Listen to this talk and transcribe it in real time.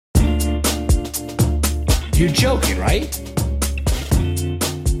You're joking, right?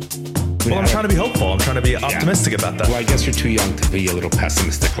 Well, I'm trying to be hopeful. I'm trying to be optimistic about that. Well, I guess you're too young to be a little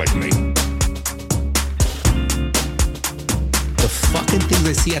pessimistic like me. The fucking things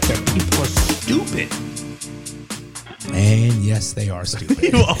I see out there, people are stupid. And yes, they are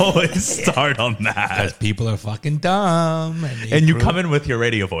stupid. You always start on Because that. people are fucking dumb. And you come in with your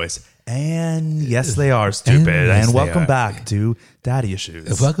radio voice. And yes, they are stupid. And yes, And they welcome are. back to Daddy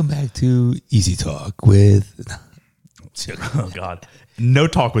Issues. Welcome back to Easy Talk with... Oh, God. No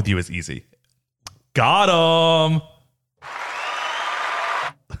talk with you is easy. Got him.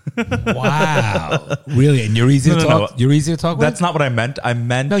 Wow. Really? And you're easy to No, talk? no. You're easy to talk with? That's not what I meant. I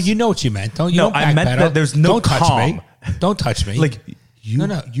meant... No, you know what you meant. Don't you? No, don't I meant backpedal. that there's no Don't touch calm. me. Don't touch me. Like...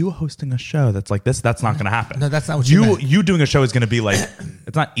 No. You hosting a show that's like this, that's not going to happen. No, that's not what you meant. You doing a show is going to be like,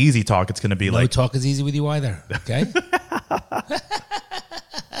 it's not easy talk. It's going to be no like, talk is easy with you either. Okay?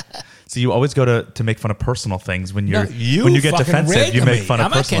 so you always go to make fun of personal things when No, when you get fucking defensive, rag you on make me. fun of I'm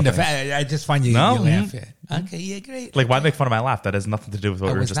not personal getting things. defensive. I just find you, No? you laugh at. Okay, yeah, great. Like, why make fun of my laugh? That has nothing to do with what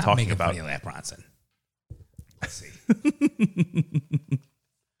I we were was just not talking making fun about. of you, laugh, Bronson. Let's see.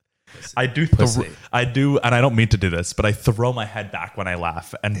 I do, Pussy. and I don't mean to do this, but I throw my head back when I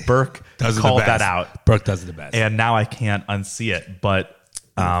laugh, and Burke Does it the called best. that out, Burke does it the best. and now I can't unsee it. But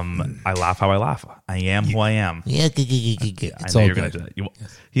I laugh how I laugh. I am who I am. Yeah, I it's know all you're going to good. do that.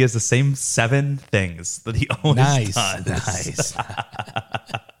 He has the same 7 things that he always does.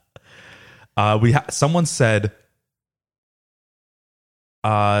 Nice. Someone said,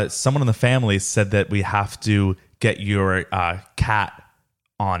 someone in the family said that we have to get your cat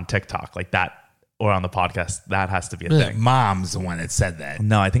on TikTok like that, or on the podcast. That has to be a thing. Mom's the one that said that.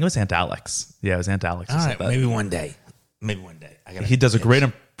 No, I think it was Aunt Alex. Yeah, it was Aunt Alex who All said right, that. maybe one day. He does a great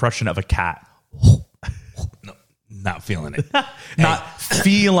impression of a cat. No, not feeling it. Not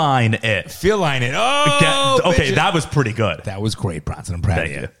feline it. Feline it. Oh, Okay, bitches. that was pretty good. That was great, Bronson. I'm proud Thank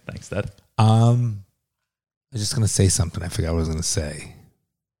of you. you. Thanks, Dad. I was just gonna say something. I forgot what I was gonna say.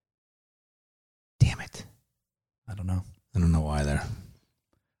 Damn it! I don't know. I don't know either.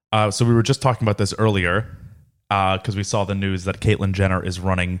 So we were just talking about this earlier because we saw the news that Caitlyn Jenner is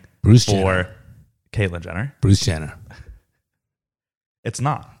running Bruce for Jenner. Caitlyn Jenner. Bruce Jenner. It's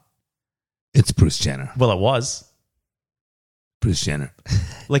not. It's Bruce Jenner. Well, it was. Bruce Jenner.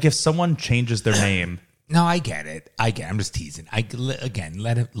 Like if someone changes their name, No, I get it. I'm just teasing.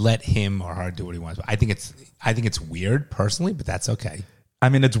 Let him or her do what he wants. I think it's weird personally, but that's okay. I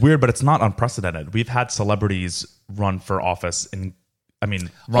mean, it's weird, but it's not unprecedented. We've had celebrities run for office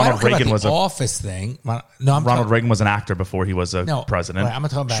Ronald Reagan was office thing. Reagan was an actor before he was a president. Right, I'm not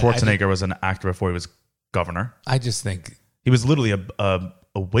talking about. Schwarzenegger was an actor before he was governor. I just think He was literally a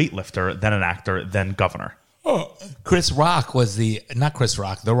weightlifter, then an actor, then governor. Chris Rock was not Chris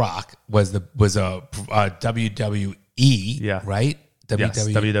Rock. The Rock was a WWE. Yeah. Right. Yes,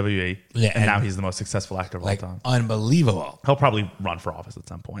 WWE. Yeah, and now he's the most successful actor of all time. Unbelievable. He'll probably run for office at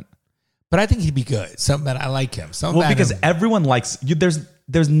some point. But I think he'd be good. I like him. Because everyone likes you.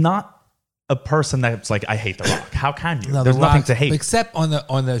 There's not a person that's like, I hate The Rock. How can you? No, There's The nothing Rock, to hate. except on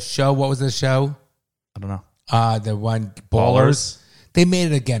the show. What was the show? I don't know. The one Ballers. They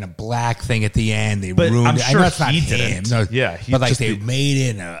made it again a black thing at the end. They But ruined I'm it. I sure know it's not he him. didn't. No, Yeah, he but like just they did- made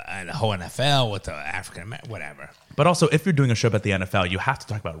it in a whole NFL with the African American, whatever. But also, if you're doing a show about the NFL, you have to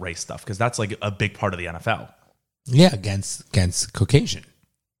talk about race stuff because that's like a big part of the NFL. Yeah, against Caucasian.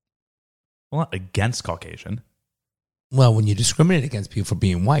 Well, not against Caucasian. Well, when you discriminate against people for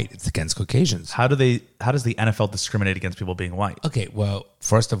being white, it's against Caucasians. How does the NFL discriminate against people being white? Okay, well,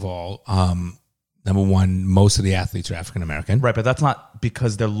 first of all, number one, most of the athletes are African American. Right, but that's not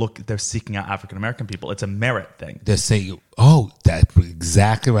because they're seeking out African American people. It's a merit thing. They're saying, "Oh, that's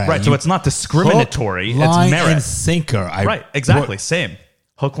exactly right." Right, so it's not discriminatory. Hook, It's line, merit. and sinker. Right, exactly. Same.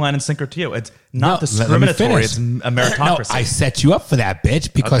 Hook, line, and sinker to you. It's not No, discriminatory. let me It's a finish. meritocracy. No, I set you up for that,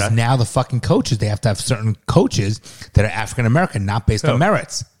 bitch, because Okay. now the fucking coaches, they have to have certain coaches that are African American, not based on Who?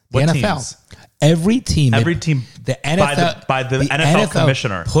 merits. The What NFL. teams? Every team. The NFL. by the NFL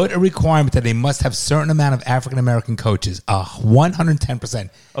commissioner. put a requirement that they must have certain amount of African American coaches.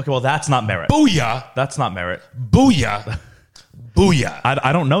 110%. Okay, well, that's not merit. Booyah. That's not merit. Booyah. Booyah.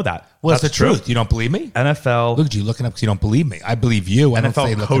 I don't know that. Well, it's the That's true. truth. You don't believe me? NFL Look at you looking up because you don't believe me. I believe you. I don't say NFL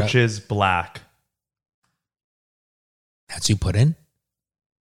look it up. coaches black. That's what you put in?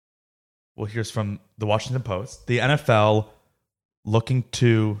 Well, here's from the Washington Post. The NFL looking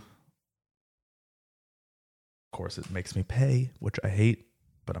to, of course, it makes me pay, which I hate,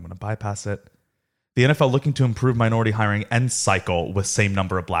 but I'm going to bypass it. The NFL looking to improve minority hiring ends cycle with same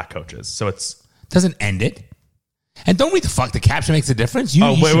number of black coaches. So it's... Doesn't end it. And don't read the caption makes a difference. You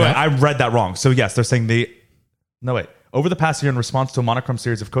wait. should have. I read that wrong. So yes, they're saying No, wait. Over the past year, in response to a monochrome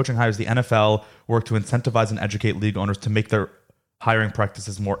series of coaching hires, the NFL worked to incentivize and educate league owners to make their hiring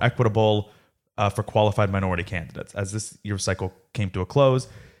practices more equitable for qualified minority candidates. As this year's cycle came to a close,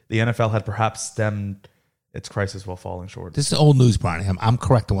 the NFL had perhaps stemmed its crisis while falling short. This is old news, Brian. I'm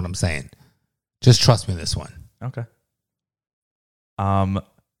correct in what I'm saying. Just trust me in this one. Okay. I'm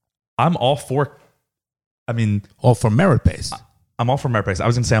all for. I mean, All for merit based. I'm all for merit based. I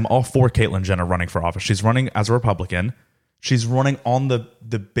was going to say I'm all for Caitlyn Jenner running for office. She's running as a Republican. She's running on the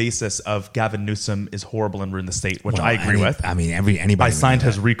basis of Gavin Newsom is horrible and ruined the state, which I agree with. I mean, anybody. I signed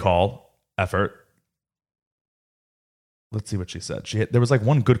his recall effort. Let's see what she said. There was like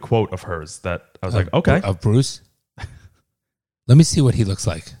one good quote of hers that I was like, okay. Of Bruce. Let me see what he looks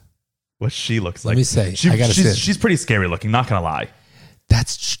like. What she looks like. Let me say. I gotta see. She's pretty scary looking, not going to lie.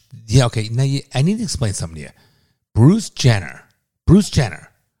 Okay. Now I need to explain something to you. Bruce Jenner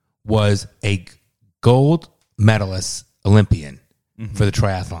was a gold medalist Olympian for the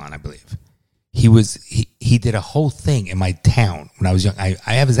triathlon, I believe. He did a whole thing in my town when I was young. I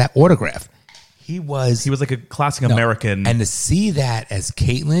have his autograph. He was like a classic American. And to see that as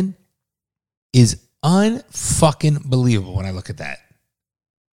Caitlyn is unfucking believable when I look at that.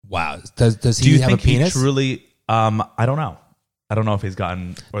 Wow. Does he have a penis? He truly, I don't know. I don't know if he's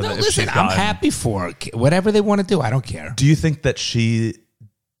gotten. Or No, if listen, she's gotten, I'm happy for her. Whatever they want to do, I don't care. Do you think that she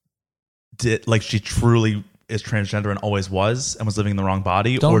did, like, she truly is transgender and always was and was living in the wrong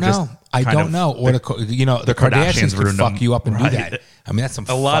body? Don't know. I don't know. Or the Kardashians could fuck you up and do that. I mean, that's some.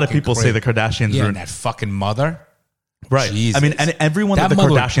 A lot of people say the Kardashians and ruined that fucking mother. Right. Jesus. I mean, and everyone that the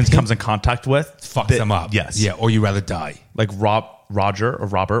Kardashians comes in contact with fucks them up. Yes. Yeah. Or you rather die. Like Roger or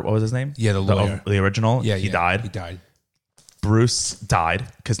Robert, what was his name? Yeah, the lawyer. The original. Yeah, he died. He died. Bruce died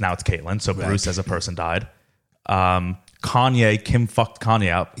because now it's Caitlyn. So Bruce as a person died. Kanye, Kim fucked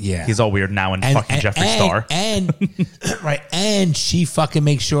Kanye up. Yeah. He's all weird now and fucking Jeffree Star. And right. And she fucking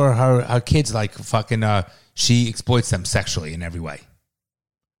makes sure her kids like fucking she exploits them sexually in every way.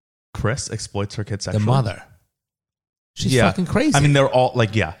 Chris exploits her kids sexually. The mother. She's fucking crazy. I mean, they're all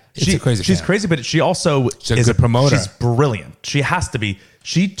like, yeah. She's crazy, but she also is a good promoter. She's brilliant. She has to be.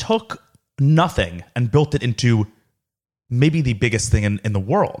 She took nothing and built it into maybe the biggest thing in the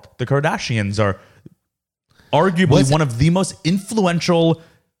world. The Kardashians are arguably one of the most influential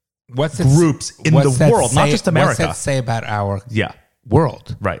groups in the world, not just America. What's that say about our yeah.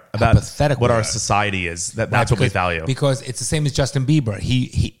 world? Right. How About pathetic what we our are. society is. That's what we value. Because it's the same as Justin Bieber.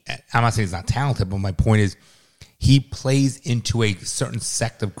 I'm not saying he's not talented, but my point is he plays into a certain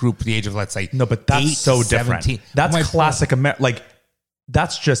sect of group at the age of, let's say, no, but that's 8 so to different. 17. That's classic America. Like,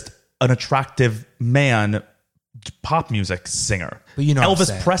 that's just an attractive man pop music singer. But you know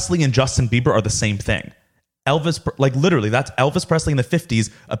Elvis Presley and Justin Bieber are the same thing. Literally, that's Elvis Presley in the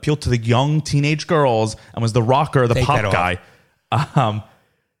 50s appealed to the young teenage girls and was the rocker, the pop guy.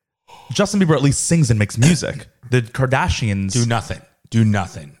 Justin Bieber at least sings and makes music. The Kardashians do nothing.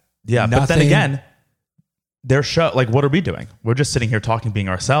 Yeah, nothing. But then again, their show, like, what are we doing? We're just sitting here talking, being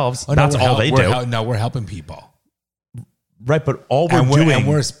ourselves. Oh, that's all they do. We're helping people. Right, but all we're doing... And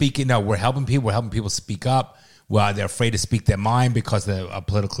we're speaking... No, we're helping people. We're helping people speak up. Well, they're afraid to speak their mind because of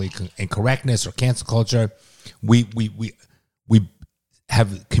politically incorrectness or cancel culture. We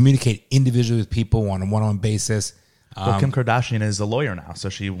have communicated individually with people on a one-on-one basis. Well, Kim Kardashian is a lawyer now, so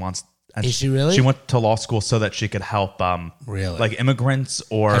she wants... Is she really? She went to law school so that she could help really? Like immigrants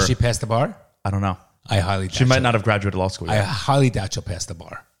or... Has she passed the bar? I don't know. I highly doubt she might not have graduated law school yet. I highly doubt she'll pass the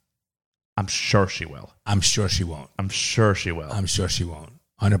bar. I'm sure she will. I'm sure she won't. I'm sure she will.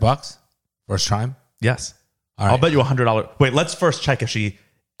 $100? First time? Yes. All right. I'll bet you $100. Wait, let's first check if she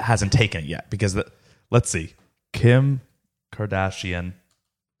hasn't taken it yet. Because let's see. Kim Kardashian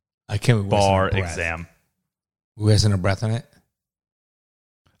I can't bar exam. We wasting her breath on it?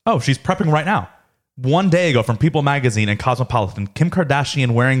 Oh, she's prepping right now. One day ago from People Magazine and Cosmopolitan, Kim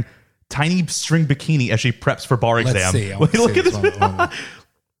Kardashian wearing tiny string bikini as she preps for bar exam. See. Wait, look at this.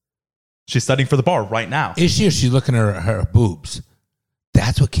 She's studying for the bar right now. Is she or is she looking at her boobs?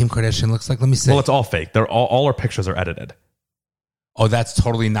 That's what Kim Kardashian looks like? Let me see. Well, it's all fake. They're all her pictures are edited. Oh, that's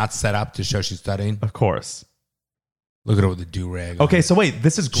totally not set up to show she's studying? Of course. Look at her with the do-rag. Okay, so wait.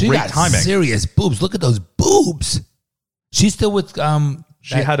 This is great timing. Serious boobs. Look at those boobs. She's still with...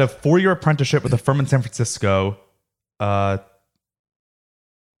 She had a 4-year apprenticeship with a firm in San Francisco.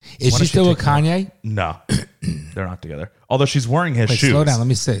 Is she still with Kanye? No, they're not together. Although she's wearing his shoes. Slow down. Let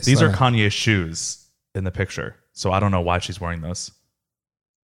me see. These are Kanye's shoes in the picture. So I don't know why she's wearing those.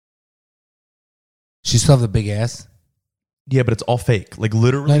 She still have the big ass? Yeah, but it's all fake. Like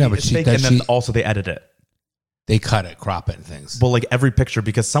literally, No, but it's fake. And then also they edit it. They cut it, crop it and things. Well, like every picture,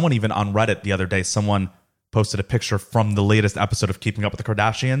 because someone even on Reddit the other day, someone posted a picture from the latest episode of Keeping Up with the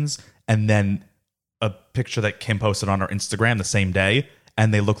Kardashians, and then a picture that Kim posted on her Instagram the same day,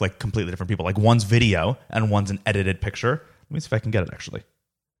 and they look like completely different people. Like one's video and one's an edited picture. Let me see if I can get it actually.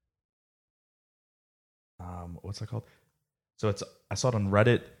 What's that called? So I saw it on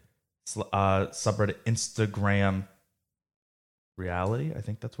Reddit, subreddit Instagram Reality. I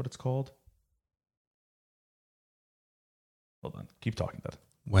think that's what it's called. Hold on. Keep talking, Dad.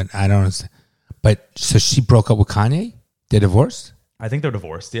 When I don't understand. But so she broke up with Kanye? They're divorced? I think they're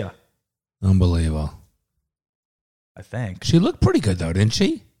divorced, yeah. Unbelievable. I think. She looked pretty good though, didn't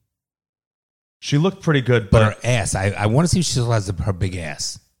she? She looked pretty good, But her ass, I want to see if she still has her big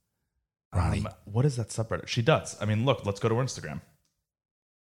ass. Ronnie. What is that subreddit? She does. I mean, look, let's go to her Instagram.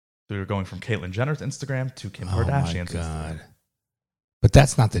 So you're going from Caitlyn Jenner's Instagram to Kim Kardashian's Oh my God. Instagram. But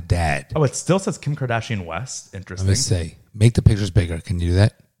that's not the dad. Oh, it still says Kim Kardashian West. Interesting. Let me say, make the pictures bigger. Can you do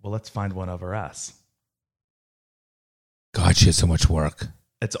that? Well, let's find one of her ass. God, she has so much work.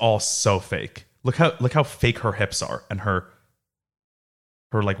 It's all so fake. Look how fake her hips are and her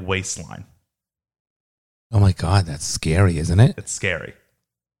like waistline. Oh my God, that's scary, isn't it? It's scary.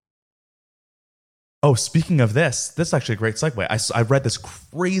 Oh, speaking of this is actually a great segue. I read this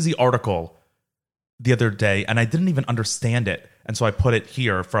crazy article the other day, and I didn't even understand it. And so I put it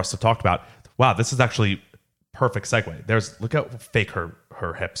here for us to talk about. Wow, this is actually perfect segue. Look how fake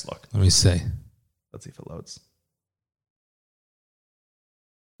her hips look. Let me see. Let's see if it loads.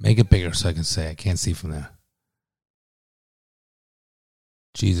 Make it bigger so I can say. I can't see from there.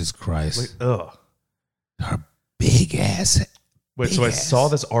 Jesus Christ. Ugh. Her big ass. Wait, big so I ass. saw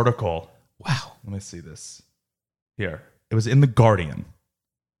this article. Wow. Let me see this. Here. It was in The Guardian.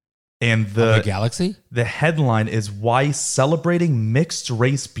 And The Galaxy? the headline is Why Celebrating Mixed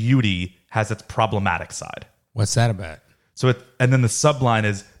Race Beauty Has Its Problematic Side. What's that about? And then the subline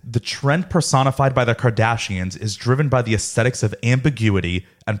is the trend personified by the Kardashians is driven by the aesthetics of ambiguity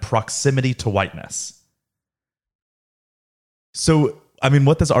and proximity to whiteness. So, I mean,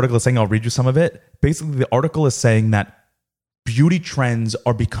 what this article is saying, I'll read you some of it. Basically, the article is saying that beauty trends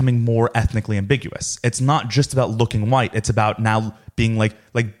are becoming more ethnically ambiguous. It's not just about looking white. It's about now being like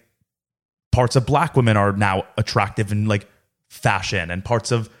parts of black women are now attractive in like fashion, and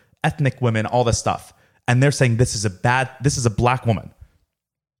parts of ethnic women, all this stuff. And they're saying this is a black woman.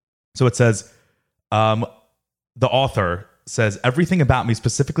 So it says, the author says, everything about me,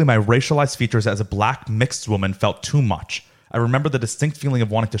 specifically my racialized features as a black mixed woman, felt too much. I remember the distinct feeling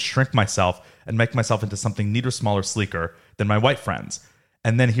of wanting to shrink myself and make myself into something neater, smaller, sleeker than my white friends.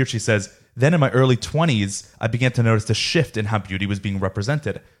 And then here she says, then in my early 20s, I began to notice a shift in how beauty was being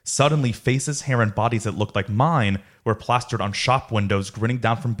represented. Suddenly, faces, hair, and bodies that looked like mine were plastered on shop windows, grinning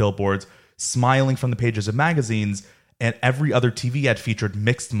down from billboards, smiling from the pages of magazines, and every other TV ad featured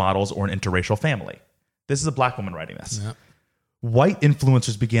mixed models or an interracial family. This is a black woman writing this. Yep. White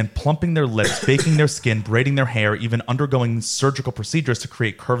influencers began plumping their lips, baking their skin, braiding their hair, even undergoing surgical procedures to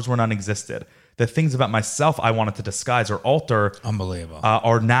create curves where none existed. The things about myself I wanted to disguise or alter Unbelievable.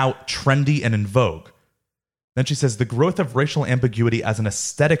 are now trendy and in vogue. Then she says, the growth of racial ambiguity as an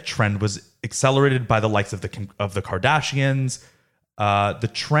aesthetic trend was accelerated by the likes of the Kardashians.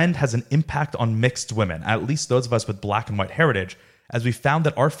 The trend has an impact on mixed women, at least those of us with black and white heritage, as we found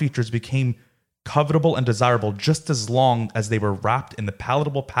that our features became covetable and desirable just as long as they were wrapped in the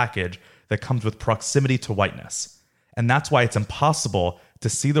palatable package that comes with proximity to whiteness. And that's why it's impossible to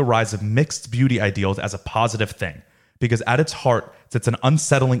see the rise of mixed beauty ideals as a positive thing, because at its heart sits an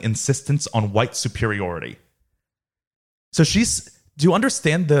unsettling insistence on white superiority. So do you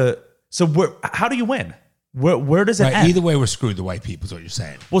understand how do you win? Where does it end? Either way, we're screwed, the white people, is what you're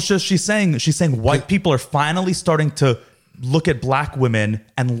saying. Well, she's saying white people are finally starting to look at black women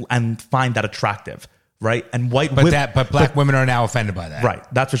and find that attractive, right? And black women are now offended by that. Right.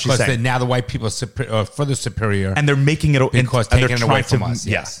 That's what she's saying. Because now the white people are further superior. And they're making it because and taking they're it away trying from to, us.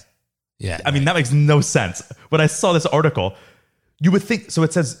 Yes. Yeah. I mean, that makes no sense. When I saw this article, you would think, so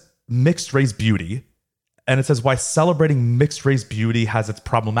it says mixed race beauty, and it says why celebrating mixed race beauty has its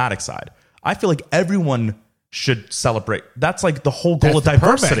problematic side. I feel like everyone should celebrate. That's like the whole goal of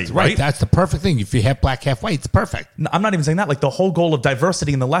diversity, right? That's the perfect thing. If you have black, half white, it's perfect. I'm not even saying that. Like the whole goal of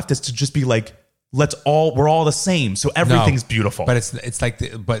diversity in the left is to just be like, we're all the same, so everything's beautiful. But it's like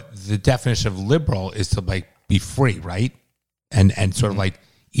the definition of liberal is to like be free, right? And sort of like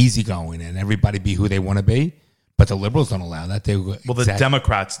easygoing, and everybody be who they want to be. But the liberals don't allow that. The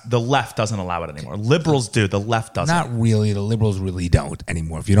Democrats, the left doesn't allow it anymore. Liberals do, the left doesn't. Not really. The liberals really don't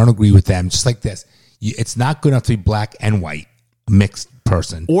anymore. If you don't agree with them, just like this, it's not good enough to be black and white, a mixed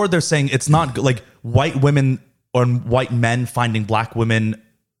person. Or they're saying it's not like white women or white men finding black women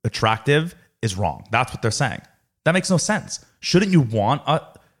attractive is wrong. That's what they're saying. That makes no sense. Shouldn't you want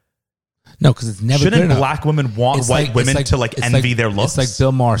No, because it's never good shouldn't enough. black women want It's white like- women it's to like it's envy their looks? It's like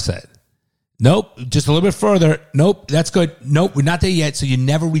Bill Maher said. Nope, just a little bit further. Nope, that's good. Nope, we're not there yet. So you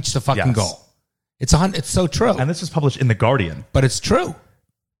never reach the fucking Yes. goal. It's so true, And this was published in The Guardian. but it's true.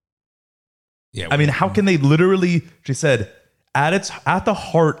 Yeah, I mean, how can they literally, she said, at the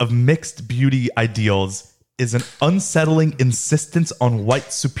heart of mixed beauty ideals is an unsettling insistence on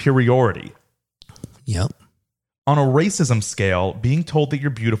white superiority. Yep. On a racism scale, being told that you're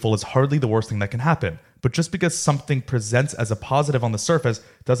beautiful is hardly the worst thing that can happen. But just because something presents as a positive on the surface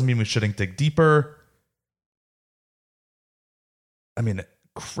doesn't mean we shouldn't dig deeper. I mean,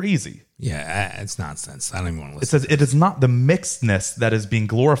 crazy. Yeah, it's nonsense. I don't even want to It listen. says it is not the mixedness that is being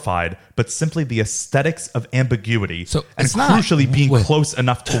glorified, but simply the aesthetics of ambiguity, So and it's not- crucially being wait. close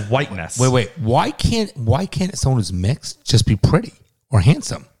enough to whiteness. Wait. Why can't someone who's mixed just be pretty or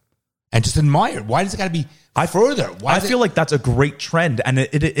handsome and just admired? Why does it got to be further? Why I is feel like that's a great trend, and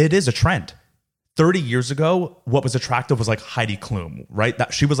it is a trend. 30 years ago, what was attractive was like Heidi Klum, right?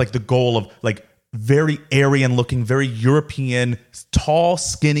 That she was like the goal of like very Aryan looking, very European, tall,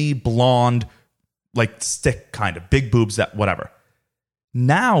 skinny, blonde, like stick kind of big boobs, that whatever.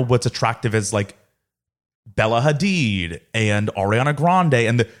 Now what's attractive is like Bella Hadid and Ariana Grande,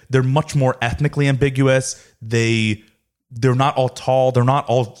 and they're much more ethnically ambiguous. They're not all tall. They're not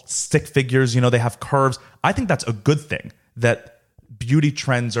all stick figures. You know, they have curves. I think that's a good thing that beauty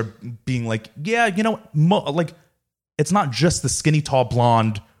trends are being like, yeah, you know, like it's not just the skinny, tall,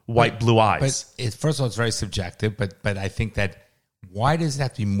 blonde, white, blue eyes. But first of all, it's very subjective. But I think that why does it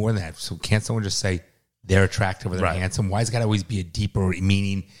have to be more than that? So can't someone just say they're attractive or they're Right. handsome? Why has it got to always be a deeper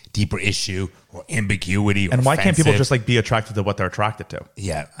meaning, deeper issue, or ambiguity? Or And why can't people offensive? just like be attracted to what they're attracted to?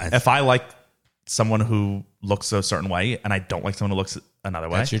 Yeah, If I like someone who looks a certain way and I don't like someone who looks another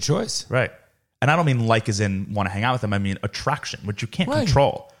way, that's your choice. right? And I don't mean like as in want to hang out with them. I mean attraction, which you can't Right.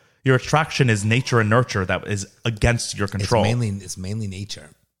 control. Your attraction is nature and nurture that is against your control. It's mainly nature.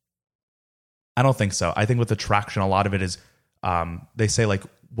 I don't think so. I think with attraction, a lot of it is they say like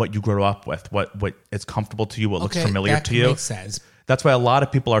what you grow up with, what is comfortable to you, what looks familiar that to you. makes sense. That's why a lot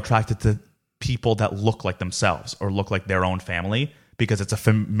of people are attracted to people that look like themselves or look like their own family because it's a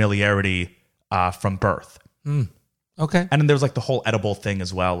familiarity from birth. Okay. And then there's like the whole edible thing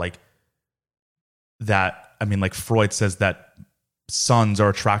as well. Like that, I mean, like Freud says that sons are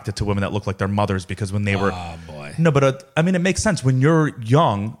attracted to women that look like their mothers because when they were. Oh boy. No, but I mean, it makes sense. When you're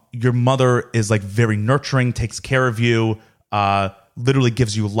young, your mother is like very nurturing, takes care of you, literally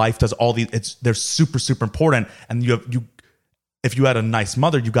gives you life, does all these. They're super, super important. And if you had a nice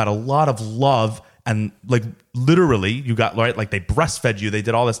mother, you got a lot of love, and like literally, you got right, like they breastfed you, they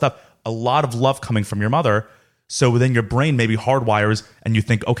did all this stuff. A lot of love coming from your mother. So then your brain maybe hardwires, and you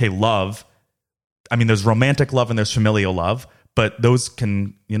think, okay, love. I mean, there's romantic love and there's familial love, but those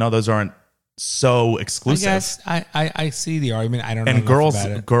those aren't so exclusive. I guess I see the argument. I don't know And enough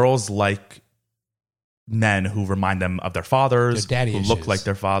about it. girls like men who remind them of their fathers, Their daddy who look issues. like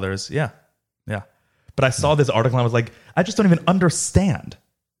their fathers. Yeah. But I saw this article and I was like, I just don't even understand.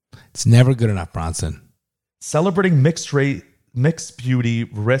 It's never good enough, Bronson. Celebrating mixed beauty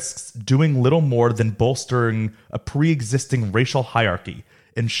risks doing little more than bolstering a pre-existing racial hierarchy,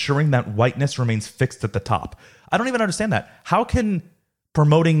 ensuring that whiteness remains fixed at the top. I don't even understand that. How can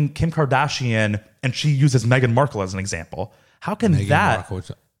promoting Kim Kardashian, and she uses Meghan Markle as an example, how can Meghan that Markle,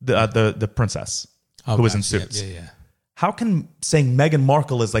 which- the princess Oh, who was in gotcha. Suits? Yeah. How can saying Meghan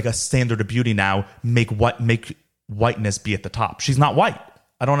Markle is like a standard of beauty now make whiteness be at the top? She's not white.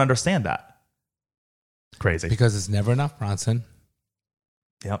 I don't understand that. Crazy. Because it's never enough, Bronson.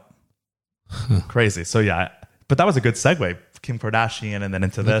 Yep. Crazy. So yeah, but that was a good segue. Kim Kardashian and then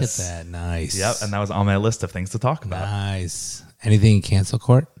into Look this. at that. Nice. Yep. And that was on my list of things to talk about. Nice. Anything in cancel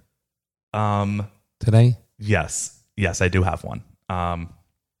court today? Yes, I do have one.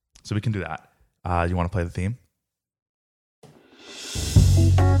 So we can do that. You want to play the theme?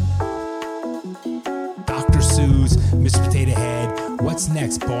 Dr. Seuss, Mr. Potato Head. What's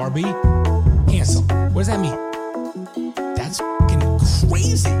next, Barbie? Cancel. What does that mean? That's fucking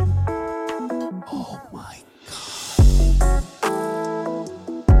crazy. Oh my God.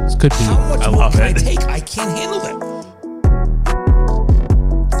 This could be. How much I more love can I it. take? I can't handle that.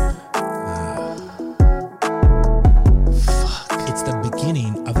 Fuck. It's the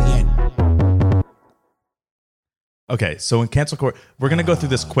beginning of the end. Okay, so in cancel court, we're going to go through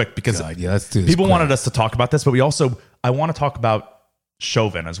this quick because God, yeah, let's do this people quick. wanted us to talk about this, but I want to talk about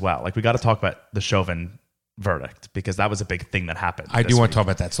Chauvin as well. Like we got to talk about the Chauvin verdict because that was a big thing that happened. I do this want week. to talk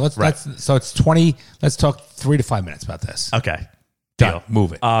about that. So Right. so it's 20. Let's talk 3 to 5 minutes about this. Okay. Done. Deal.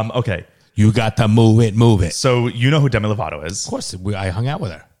 Move it. Okay. You got to move it, move it. So you know who Demi Lovato is. Of course, I hung out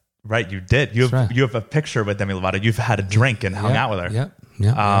with her. Right, you did. You have a picture with Demi Lovato. You've had a drink and hung out with her.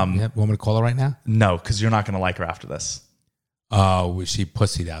 Yep. Want me to call her right now? No, because you're not going to like her after this. Oh, she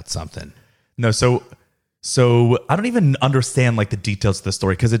pussied out something. No, so I don't even understand like the details of the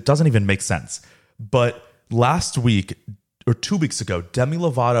story because it doesn't even make sense. But last week or 2 weeks ago, Demi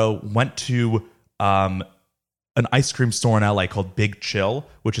Lovato went to an ice cream store in LA called Big Chill,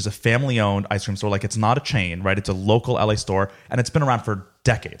 which is a family-owned ice cream store. Like, it's not a chain, right? It's a local LA store, and it's been around for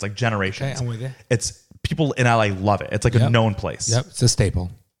decades, like generations. Okay, I'm with you. It's people in LA love it. It's like a known place. Yep, it's a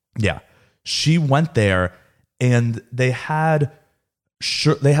staple. Yeah. She went there and they had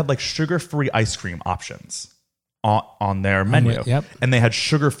like sugar-free ice cream options on their menu. Yep. And they had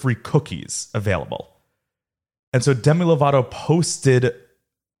sugar-free cookies available. And so Demi Lovato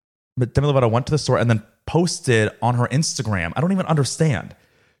went to the store and then posted on her Instagram. I don't even understand.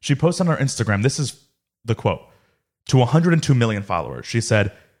 She posted on her Instagram. This is the quote. To 102 million followers. She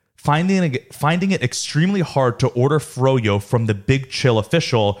said, finding it extremely hard to order froyo from the Big Chill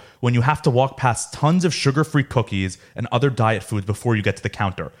official when you have to walk past tons of sugar-free cookies and other diet foods before you get to the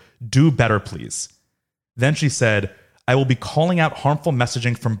counter. Do better, please. Then she said, I will be calling out harmful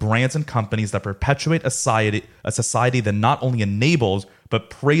messaging from brands and companies that perpetuate a society that not only enables,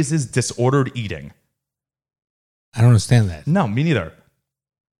 but praises disordered eating. I don't understand that. No, me neither.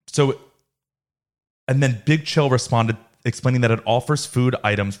 And then Big Chill responded, explaining that it offers food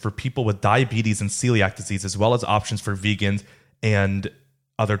items for people with diabetes and celiac disease, as well as options for vegans and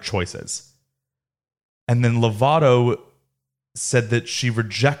other choices. And then Lovato said that she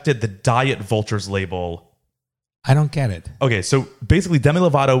rejected the Diet Vultures label. I don't get it. Okay, so basically Demi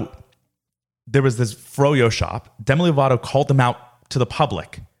Lovato, there was this froyo shop. Demi Lovato called them out to the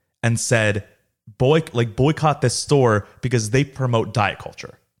public and said, boycott this store because they promote diet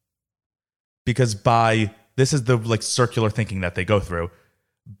culture. Because this is the like circular thinking that they go through.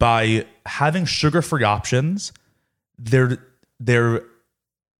 By having sugar-free options, they're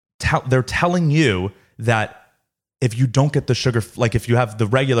telling you that if you don't get the sugar, like if you have the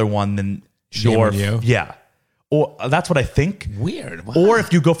regular one, then yeah. Or that's what I think. Weird. Wow. Or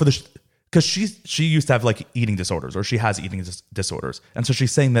if you go for because she used to have like eating disorders, or she has eating disorders, and so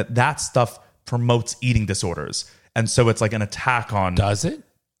she's saying that stuff promotes eating disorders, and so it's like an attack on. Does it?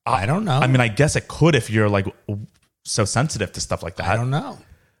 I don't know. I mean, I guess it could if you're like so sensitive to stuff like that. I don't know.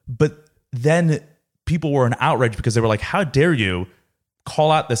 But then people were in outrage because they were like, how dare you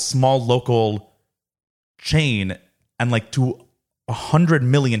call out this small local chain and like to 100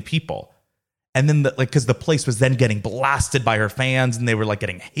 million people. And then because the place was then getting blasted by her fans and they were like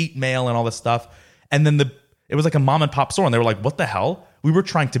getting hate mail and all this stuff. And then it was like a mom and pop store and they were like, what the hell? We were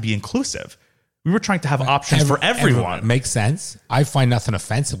trying to be inclusive. We were trying to have options for everyone. Makes sense. I find nothing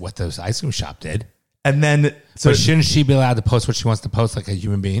offensive what this ice cream shop did. And then, but shouldn't she be allowed to post what she wants to post like a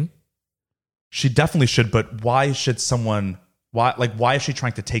human being? She definitely should. But why should someone? Why is she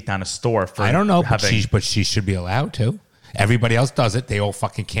trying to take down a store for? I don't know, but she should be allowed to. Everybody else does it. They all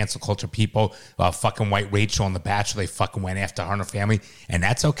fucking cancel culture people. Fucking White Rachel on The Bachelor, they fucking went after her and her family, and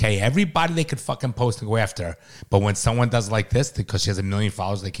that's okay. Everybody they could fucking post and go after. But when someone does like this because she has 1 million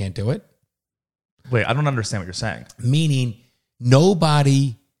followers, they can't do it. Wait, I don't understand what you're saying. Meaning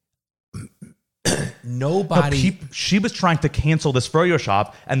nobody. She was trying to cancel this froyo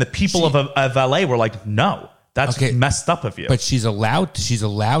shop, and the people of LA were like, "No, that's messed up of you." But she's allowed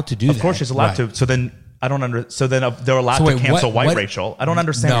to do that. Of course, she's allowed to. So then I don't understand. So then they're allowed to cancel White Rachel. I don't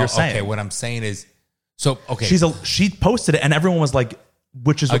understand what you're saying. Okay, what I'm saying is, she posted it, and everyone was like,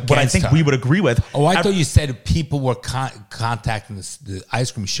 which is what I think we would agree with. Oh, I thought you said people were contacting the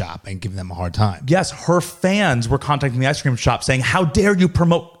ice cream shop and giving them a hard time. Yes, her fans were contacting the ice cream shop saying, "How dare you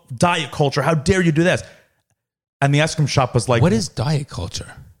promote diet culture? How dare you do this?" And the ice cream shop was like, "What is diet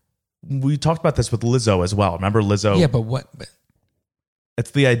culture?" We talked about this with Lizzo as well. Remember Lizzo? Yeah, but what?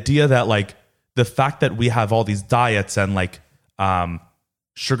 It's the idea that like the fact that we have all these diets and like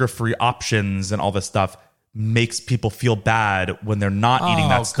sugar-free options and all this stuff makes people feel bad when they're not eating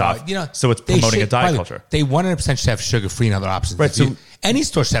that stuff. You know, so it's promoting a diet culture. They 100% should have sugar-free and other options. Right. So any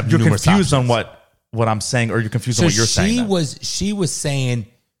store should have you're numerous confused options. on what I'm saying, or you're confused on what you're saying. She was saying,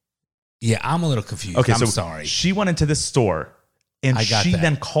 yeah, I'm a little confused. Okay, I'm sorry. She went into this store and she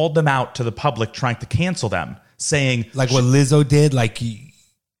then called them out to the public, trying to cancel them, saying like what Lizzo did. Like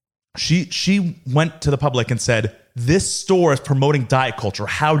she went to the public and said, "This store is promoting diet culture.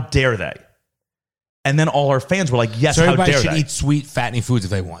 How dare they?" And then all her fans were like, "Yes, so how dare they?" Everybody should eat sweet, fattening foods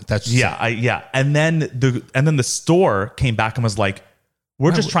if they want. That's yeah. And then the store came back and was like,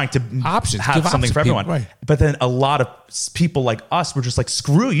 We're just trying to Options. have Give something options for to people, everyone. right. But then a lot of people like us were just like,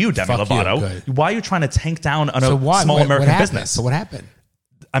 screw you, Demi Fuck you, Lovato. good. Why are you trying to tank down on So a why? small What American happened? business? So what happened?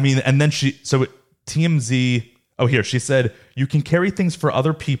 I mean, and then TMZ, here, she said, you can carry things for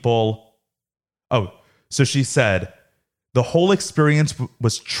other people. Oh, so she said, the whole experience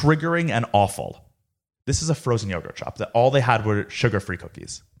was triggering and awful. This is a frozen yogurt shop that all they had were sugar-free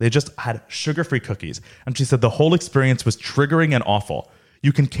cookies. They just had sugar-free cookies. And she said the whole experience was triggering and awful.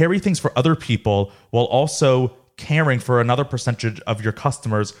 You can carry things for other people while also caring for another percentage of your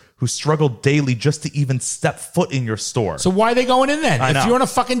customers who struggle daily just to even step foot in your store. So why are they going in then? I If know. you're on a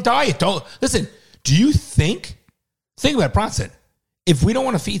fucking diet, don't listen. Do you think about it, Bronson? If we don't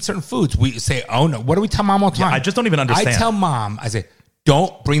want to feed certain foods, we say, "Oh no!" What do we tell mom all the time? I just don't even understand. I tell mom, I say,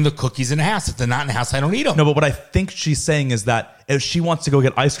 "Don't bring the cookies in the house. If they're not in the house, I don't eat them." No, but what I think she's saying is that if she wants to go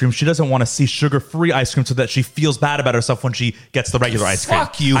get ice cream, she doesn't want to see sugar-free ice cream so that she feels bad about herself when she gets the regular ice cream.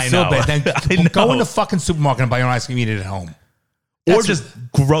 Fuck you, I feel know. bad. Then I go know. in the fucking supermarket and buy your own ice cream, eat it at home. Or That's- just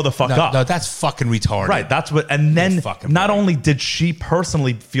grow the fuck up. No, that's fucking retarded. Right. That's what. And then You're fucking not right. only did she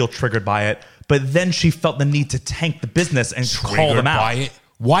personally feel triggered by it, but then she felt the need to tank the business and call Triggered them out. by it.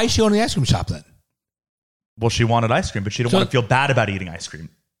 Why is she on the ice cream shop then? Well, she wanted ice cream, but she didn't So- want to feel bad about eating ice cream.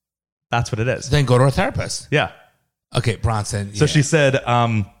 That's what it is. Then go to her therapist. Yeah. Okay, Bronson. So yeah. she said,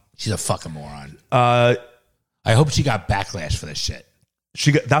 she's a fucking moron. uh, I hope she got backlash for this shit.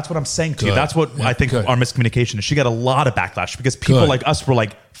 that's what I'm saying to you. Good. That's what Yeah, I think good. our miscommunication is. She got a lot of backlash because people Good. like us were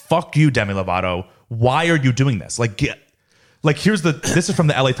like, fuck you, Demi Lovato. Why are you doing this? This is from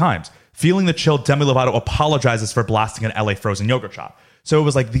the LA Times. Feeling the chill, Demi Lovato apologizes for blasting an LA frozen yogurt shop. So it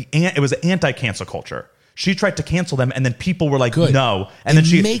was like it was anti-cancel culture. She tried to cancel them, and then people were like, Good. no. And It then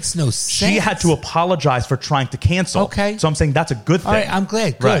she makes no She had sense. to apologize for trying to cancel. Okay. So I'm saying that's a good thing. All right, I'm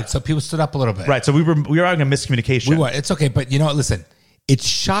glad. Good. Right. So people stood up a little bit. Right. So we were having a miscommunication. We were. It's okay, but you know what? Listen, it's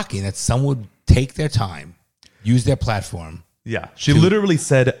shocking that someone would take their time, use their platform. Yeah. She literally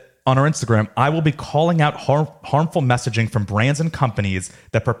said on her Instagram, I will be calling out harmful messaging from brands and companies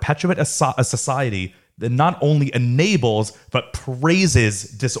that perpetuate a society that not only enables, but praises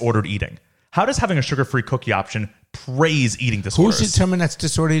disordered eating. How does having a sugar-free cookie option praise eating disorders? Who's determined that's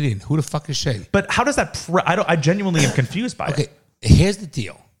disordered eating? Who the fuck is she? But how does that? I genuinely am confused by Okay, it. here's the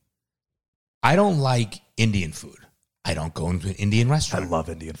deal. I don't like Indian food. I don't go into an Indian restaurant. love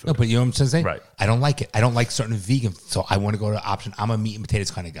Indian food. No, but you know what I'm saying? Right. I don't like it. I don't like certain vegan, so I want to go to an option. I'm a meat and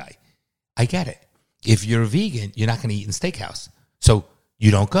potatoes kind of guy. I get it. If you're a vegan, you're not going to eat in steakhouse, so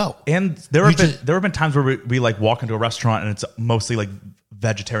you don't go. And there have been times where we like walk into a restaurant and it's mostly like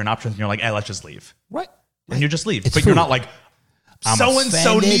vegetarian options, and you're like, hey, let's just leave. Right. And you just leave. It's But you're food. not like, I'm so and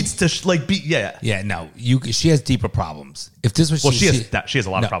so offended. needs to be. Yeah. Yeah, no. She has deeper problems. If this was Well, she has a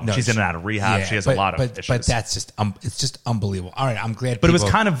lot of No, problems. no, She's in and out of rehab. yeah, She has but- a lot of but, issues. But that's just it's just unbelievable. All right, I'm glad. But it was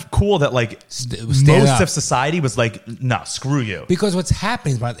people- kind of cool that like stand most up. of society was like, no, screw you. because what's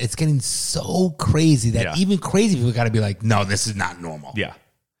happening is it's getting so crazy that Yeah. even crazy people got to be like, no, this is not normal. Yeah.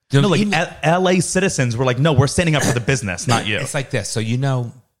 You know, No, like even- LA citizens were like, no, we're standing up for the business, not you. It's like this. So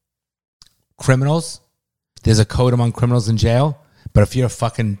criminals. There's a code among criminals in jail, but if you're a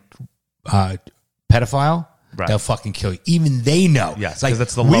fucking pedophile, Right. they'll fucking kill you. Even they know. Yes, like 'cause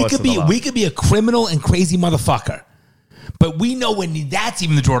that's the we lowest could of the be low. we could be a criminal and crazy motherfucker, but we know when that's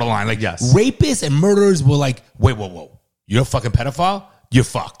even the draw the line. Like Yes. rapists and murderers will like, wait, whoa, you're a fucking pedophile. You're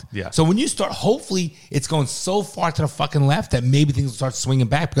fucked. Yeah. So when you start, hopefully it's going so far to the fucking left that maybe things will start swinging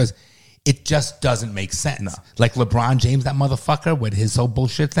back because it just doesn't make sense. No. Like LeBron James, that motherfucker with his whole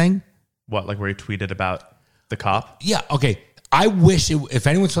bullshit thing. What, like where he tweeted about the cop? Yeah. Okay. I wish if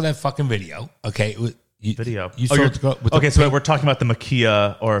anyone saw that fucking video. Okay. Video. You saw the girl with okay, the so pink- we're talking about the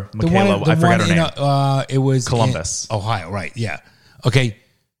Makia or the Michaela. one, the I forgot one her name. it was Columbus. in Ohio. Right. Yeah. Okay.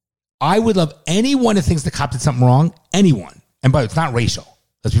 I would love anyone that thinks the cop did something wrong. Anyone. And by the way, it's not racial.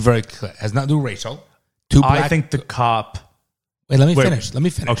 Let's be very clear. It has nothing to do with racial. I think the cop. Wait, let me Wait. finish. Let me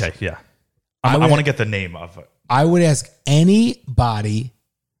finish. Okay, yeah. I I would- want to get the name of it. I would ask anybody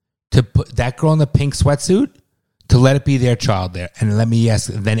to put that girl in the pink sweatsuit to let it be their child there, and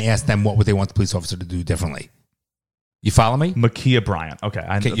then ask them what would they want the police officer to do differently. You follow me? Makia Bryant. Okay.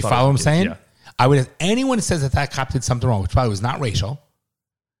 Okay, you thought it follow what I'm was Makia, saying? Yeah. I would ask anyone who says that cop did something wrong, which probably was not racial.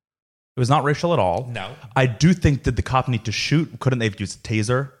 It was not racial at all. No. I do think that the cop need to shoot. Couldn't they have used a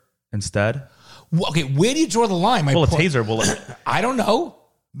taser instead? Well, okay, where do you draw the line? Well, a taser will. I don't know.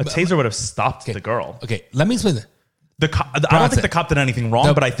 A taser would have stopped the girl. Okay, let me explain that. The cop, I don't Bronson. think the cop did anything wrong,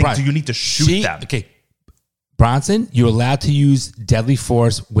 No, but I think Bronson. do you need to shoot them? Okay, Bronson, you're allowed to use deadly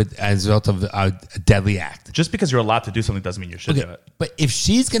force as a result of a deadly act. Just because you're allowed to do something doesn't mean you should do Okay, it. but if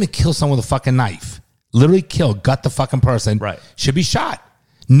she's gonna kill someone with a fucking knife, literally gut the fucking person, Right. should be shot.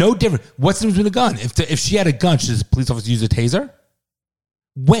 No different. What's the difference with a gun? If she had a gun, should the police officer use a taser?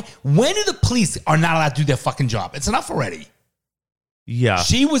 When do the police are not allowed to do their fucking job? It's enough already. Yeah.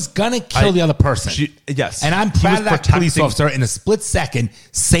 She was going to kill the other person. Yes. And I'm proud of that police officer in a split second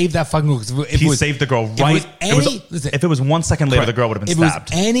saved that fucking girl. He saved the girl right. If it was 1 second later, the girl would have been stabbed.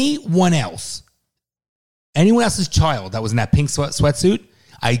 If it was anyone else's child that was in that pink sweatsuit,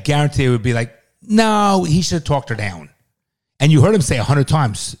 I guarantee it would be like, no, he should have talked her down. And you heard him say 100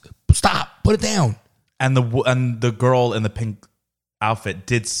 times, stop, put it down. And the girl in the pink outfit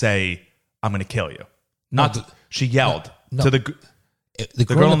did say, I'm going to kill you. She yelled to the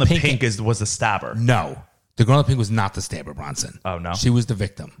girl in the pink was the stabber. No, the girl in the pink was not the stabber, Bronson. Oh, no? She was the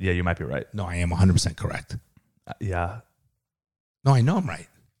victim. Yeah, you might be right. No, I am 100% correct. Yeah. No, I know I'm right.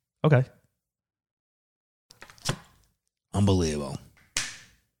 Okay. Unbelievable.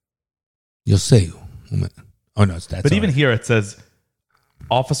 You'll see. Oh, no, that's But even here it says,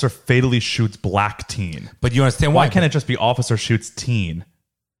 officer fatally shoots black teen. But you understand why? Why can't it just be officer shoots teen?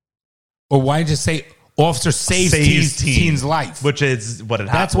 Or why just say officer saves teen's life? Which is what it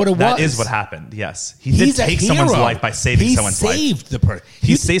happened. That's what it was. That is what happened, yes. He did take someone's life by saving someone's life. He saved the person.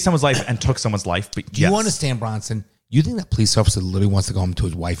 He saved someone's life and took someone's life. But Do you understand, Bronson? You think that police officer literally wants to go home to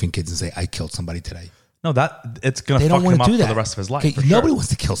his wife and kids and say, I killed somebody today? No, it's going to fuck him up for the rest of his life. Okay, nobody wants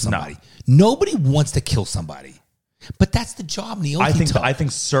to kill somebody. No. Nobody wants to kill somebody. But that's the job in the oath I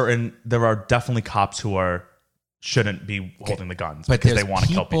think there are definitely cops who shouldn't be holding the guns because they want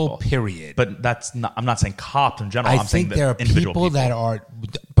to kill people. Period. But I'm not saying cops in general. I'm saying there are people that are,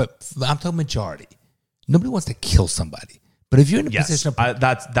 but I'm talking majority. Nobody wants to kill somebody. But if you're in a position of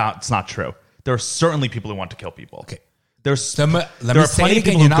that's not true. There are certainly people who want to kill people. Okay. Let me say it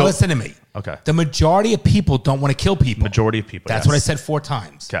again. You're not listening to me. Okay. The majority of people don't want to kill people. Majority of people. That's what I said 4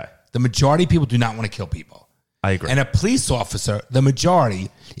 times. Okay. The majority of people do not want to kill people. I agree. And a police officer, the majority,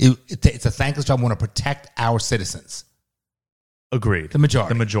 it's a thankless job. Want to protect our citizens. Agreed. The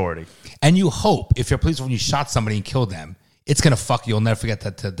majority. And you hope if you're a police officer and you shot somebody and killed them, it's going to fuck you. You'll never forget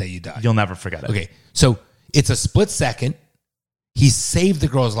that the day you die. You'll never forget it. Okay. So it's a split second. He saved the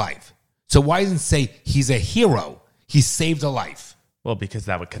girl's life. So why doesn't it say he's a hero? He saved a life. Well, because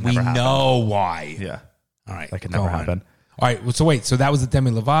that could never happen. We know why. Yeah. All right. That could never happen. All right. So wait. So that was the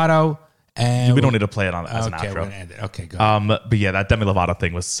Demi Lovato. And we don't need to play it on as an outro. We're gonna end it. Okay, go ahead. But yeah, that Demi Lovato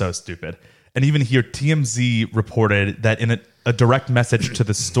thing was so stupid. And even here, TMZ reported that in a direct message to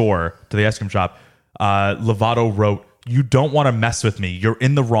the store, to the ice cream shop, Lovato wrote, "You don't want to mess with me. You're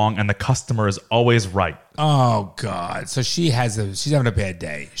in the wrong, and the customer is always right." Oh God! So she's having a bad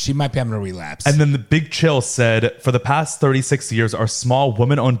day. She might be having a relapse. And then the Big Chill said, "For the past 36 years, our small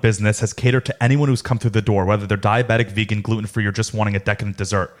woman-owned business has catered to anyone who's come through the door, whether they're diabetic, vegan, gluten-free, or just wanting a decadent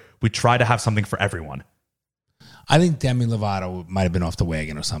dessert. We try to have something for everyone." I think Demi Lovato might have been off the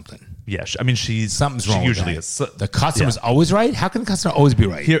wagon or something. Yeah, I mean, something's wrong. She usually is. The customer's always right. How can the customer always be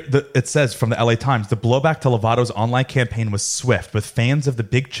right? Here, it says from the LA Times, the blowback to Lovato's online campaign was swift, with fans of the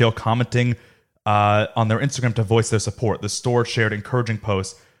Big Chill commenting on their Instagram to voice their support. The store shared encouraging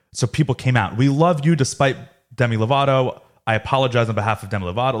posts, so people came out. "We love you, despite Demi Lovato. I apologize on behalf of Demi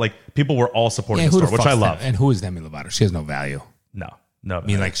Lovato." Like, people were all supporting the store, which I love. And who is Demi Lovato? She has no value. No. I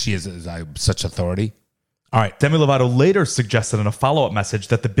mean, like, she is such authority. All right. Demi Lovato later suggested in a follow-up message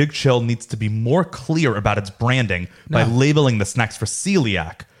that the Big Chill needs to be more clear about its branding by labeling the snacks for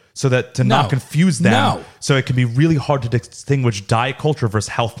celiac, so that to not confuse them, so it can be really hard to distinguish diet culture versus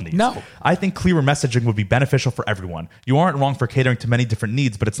health needs. No. I think clearer messaging would be beneficial for everyone. You aren't wrong for catering to many different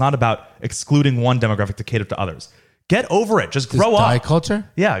needs, but it's not about excluding one demographic to cater to others. Get over it. Just grow up. Diet culture?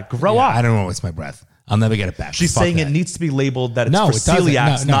 Yeah, grow up. I don't know. It's my breath. I'll never get it back. She's saying it needs to be labeled that it's for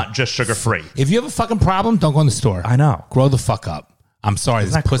celiacs, not just sugar-free. If you have a fucking problem, don't go in the store. I know. Grow the fuck up. I'm sorry.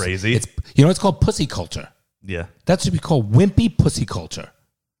 Isn't that crazy? It's called pussy culture. Yeah. That should be called wimpy pussy culture.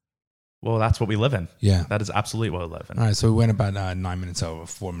 Well, that's what we live in. Yeah. That is absolutely what we live in. All right, so we went about 9 minutes over,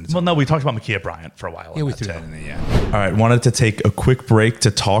 4 minutes over. Well, no, we talked about Ma'Khia Bryant for a while. Yeah, we threw that in there, All right, wanted to take a quick break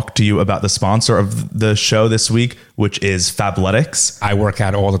to talk to you about the sponsor of the show this week, which is Fabletics. I work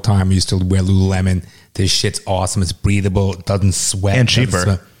out all the time. I used to wear Lululemon. This shit's awesome. It's breathable. It doesn't sweat. And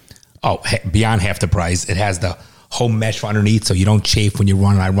cheaper. Beyond half the price. It has the whole mesh for underneath, so you don't chafe when you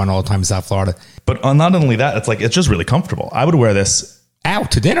run. I run all the time in South Florida. But not only that, it's just really comfortable. I would wear this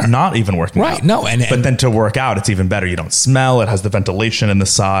out to dinner, not even working out. No, but then to work out, it's even better. You don't smell. It has the ventilation in the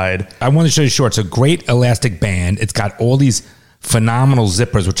side. I want to show you short. It's a great elastic band. It's got all these phenomenal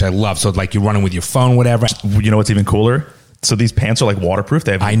zippers, which I love. So like you're running with your phone, whatever. You know what's even cooler? So these pants are like waterproof.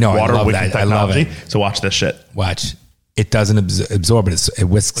 They have water wicking technology. So watch this shit. Watch. It doesn't absorb it. It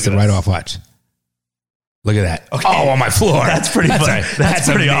whisks it right off. Watch. Look at that. Okay. Oh, on my floor. That's pretty funny. That's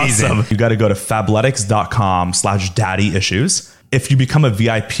pretty amazing. awesome. You got to go to fabletics.com/daddy-issues. If you become a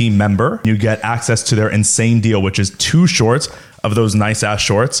VIP member, you get access to their insane deal, which is 2 shorts of those nice ass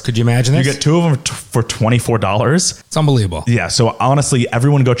shorts. Could you imagine this? You get 2 of them for $24. It's unbelievable. Yeah. So honestly,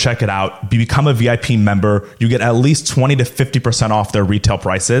 everyone go check it out. Become a VIP member. You get at least 20 to 50% off their retail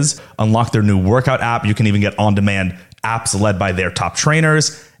prices. Unlock their new workout app. You can even get on-demand apps led by their top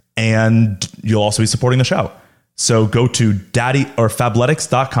trainers. And you'll also be supporting the show. So go to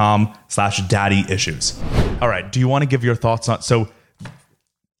fabletics.com/daddy-issues. All right. Do you want to give your thoughts on,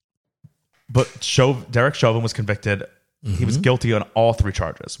 Derek Chauvin was convicted. He was guilty on all 3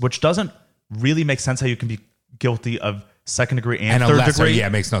 charges, which doesn't really make sense how you can be guilty of second degree and third degree. Yeah,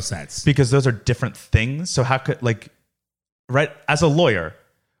 it makes no sense. Because those are different things. So how could, right, as a lawyer,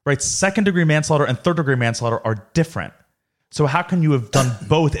 right, second degree manslaughter and third degree manslaughter are different. So how can you have done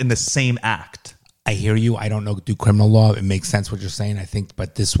both in the same act? I hear you. I don't do criminal law. It makes sense what you're saying, I think,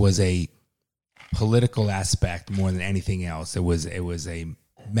 but this was a political aspect more than anything else. It was a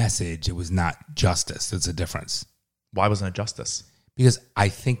message. It was not justice. There's a difference. Why wasn't it justice? Because I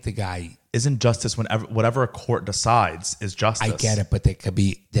think the guy isn't justice whenever whatever a court decides is justice. I get it, but there could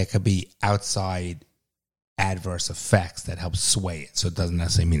be outside adverse effects that help sway it. So it doesn't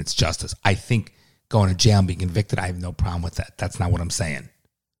necessarily mean it's justice. I think going to jail and being convicted, I have no problem with that. That's not what I'm saying.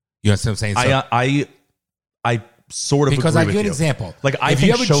 You understand what I'm saying? So, I sort of because agree I'll give you with an example. If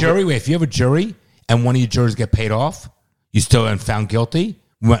you have a jury and one of your jurors get paid off, you still aren't found guilty,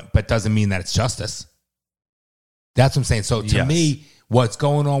 but doesn't mean that it's justice. That's what I'm saying. So to me, what's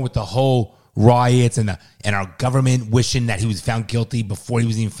going on with the whole riots and our government wishing that he was found guilty before he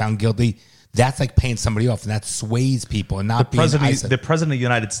was even found guilty, that's like paying somebody off, and that sways people. And not the president of the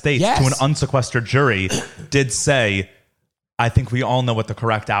United States to an unsequestered jury did say, I think we all know what the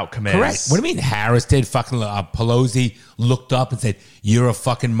correct outcome is. Correct. What do you mean Harris did? Fucking Pelosi looked up and said, "You're a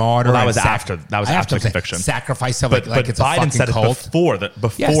fucking martyr." Well, that was after the conviction. Sacrifice of but like it's Biden a fucking said cult. It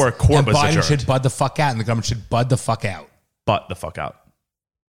before court and was Biden adjourned. should bud the fuck out, and the government should bud the fuck out. Butt the fuck out.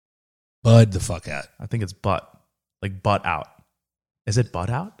 Bud the fuck out. I think it's butt. Like butt out. Is it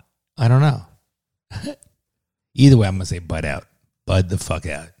butt out? I don't know. Either way, I'm gonna say bud out. Bud the fuck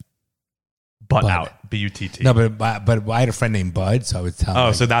out. Butt out. B-U-T-T. No, but I had a friend named Bud, so I would tell him.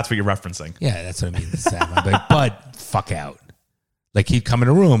 Oh, so that's what you're referencing. Yeah, that's what I mean. I'm like, Bud, fuck out. Like he'd come in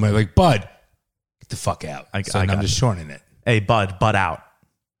a room and I'm like, Bud, get the fuck out. I'm just shortening it. Hey, Bud, butt out.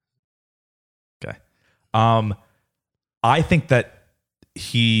 Okay. I think that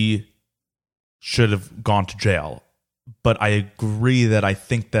he should have gone to jail, but I agree that I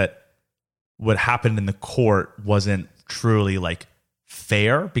think that what happened in the court wasn't truly like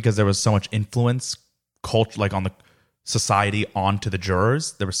fair because there was so much influence culture like on the society onto the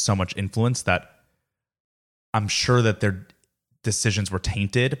jurors. There was so much influence that I'm sure that their decisions were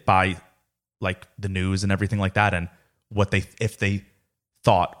tainted by like the news and everything like that and if they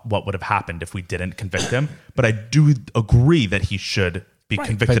thought what would have happened if we didn't convict him. But I do agree that he should be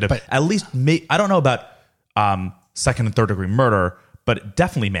convicted of at least I don't know about second and third degree murder, but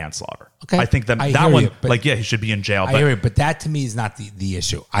definitely manslaughter. Okay. I think that one, he should be in jail. I hear it, but that to me is not the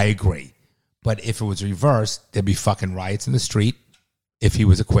issue. I agree. But if it was reversed, there'd be fucking riots in the street if he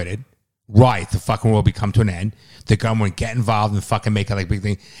was acquitted. Riots, the fucking world would come to an end. The government would get involved and fucking make it like a big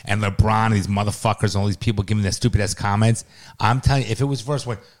thing. And LeBron and these motherfuckers and all these people giving their stupid ass comments. I'm telling you, if it was reversed,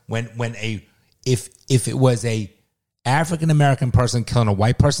 if it was a African American person killing a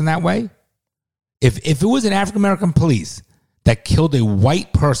white person that way, if it was an African American police that killed a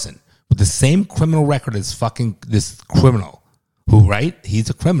white person with the same criminal record as fucking this criminal, who, right? He's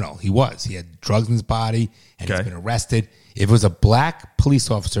a criminal. He had drugs in his body and he's been arrested. If it was a black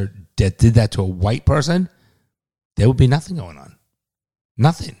police officer that did that to a white person, there would be nothing going on.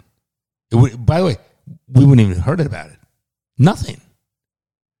 Nothing. It would, by the way, we wouldn't even heard about it. Nothing.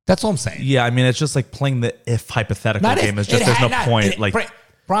 That's all I'm saying. Yeah, I mean, it's just like playing the if hypothetical game. It's just there's no point.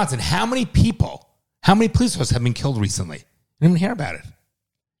 Bronson, how many police officers have been killed recently? I didn't even hear about it.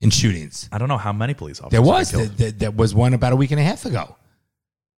 In shootings. I don't know how many police officers there was. There was one about a week and a half ago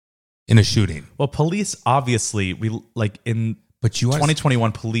in a shooting. Well, police, obviously, in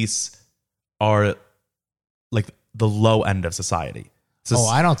 2021, police are like the low end of society.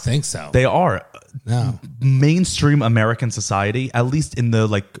 I don't think so. They are. No. Mainstream American society, at least in the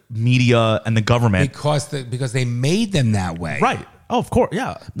like media and the government. Because they made them that way. Right. Oh, of course.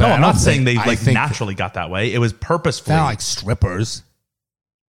 Yeah. But no, I'm not saying they naturally got that way. It was purposefully. Not like strippers.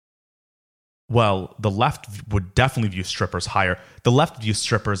 Well, the left would definitely view strippers higher. The left views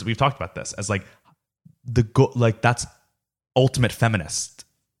strippers, we've talked about this, as like that's ultimate feminist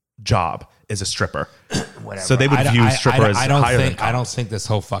job is a stripper. whatever. So they would view stripper as higher than I don't think this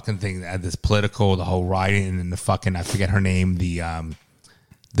whole fucking thing, this political, the whole rioting and the fucking, I forget her name, the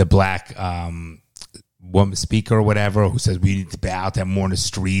black woman speaker or whatever, who says we need to be out there more in the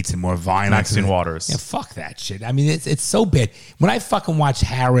streets and more violence. Maxine Waters. Yeah, fuck that shit. I mean, it's so bad. When I fucking watch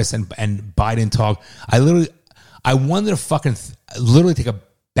Harris and Biden talk, I wanted to fucking literally take a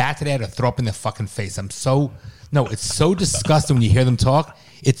bat to the head or throw up in their fucking face. it's so disgusting when you hear them talk.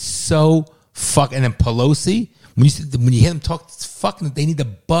 It's so fucking. And then Pelosi, when you hear them talk, it's fucking. They need to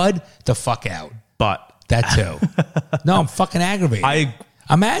bud the fuck out. But that too. No, I'm fucking aggravated.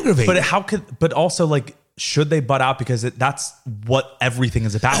 I'm aggravated. But also, like, should they butt out? Because that's what everything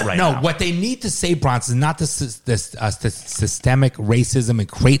is about right now. No, what they need to say, Bronson, is not this systemic racism and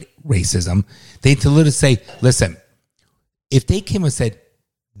crate racism. They need to literally say, listen, if they came and said,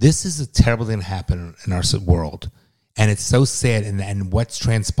 this is a terrible thing to happen in our world, and it's so sad, and what's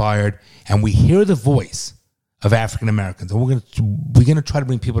transpired, and we hear the voice of African Americans, and we're gonna try to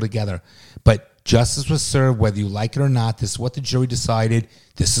bring people together, but justice was served whether you like it or not. This is what the jury decided.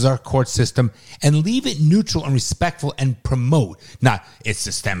 This is our court system, and leave it neutral and respectful and promote. Not it's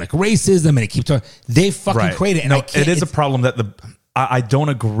systemic racism and it keeps talking. They fucking created it. And it is a problem that I don't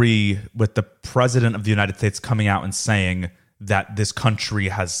agree with the president of the United States coming out and saying that this country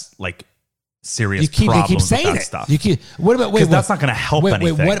has like serious problems you keep saying with that it. stuff. What about because that's not going to help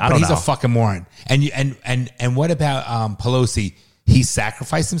anything. But he's a fucking moron. And what about Pelosi? He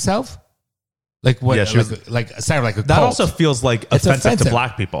sacrificed himself. Like what? Yeah, like a cult. That also feels like offensive to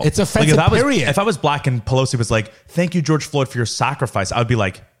black people. It's offensive. Like period. If I was black and Pelosi was like, "Thank you, George Floyd, for your sacrifice," I would be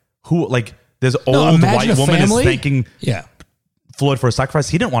like, "Who?" Like this old white woman is thanking Floyd for his sacrifice.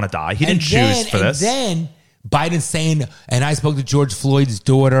 He didn't want to die. He didn't choose for this. And then Biden's saying, and I spoke to George Floyd's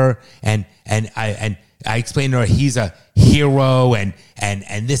daughter, and I explained to her he's a hero, and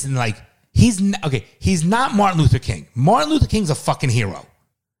this and like he's not Martin Luther King. Martin Luther King's a fucking hero.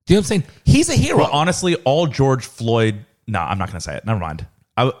 Do you know what I'm saying? He's a hero. Well, honestly, all George Floyd... No, I'm not going to say it. Never mind.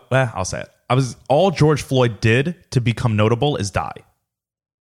 I'll say it. All George Floyd did to become notable is die.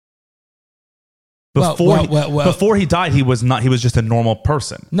 Before he died, he was not. He was just a normal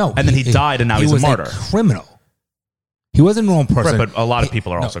person. No. And then he died, and now he's a martyr. He was a criminal. He was a normal person. Right, but a lot of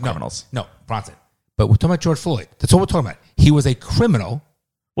people are also criminals. No, Bronson. But we're talking about George Floyd. That's what we're talking about. He was a criminal.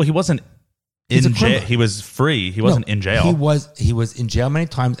 Well, he wasn't... in jail. He was free. He wasn't in jail. He was in jail many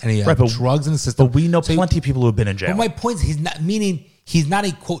times, and he had drugs in the system. But we know plenty of people who have been in jail. But my point is, he's not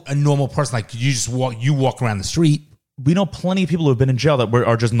a quote a normal person. Like you just walk around the street. We know plenty of people who have been in jail that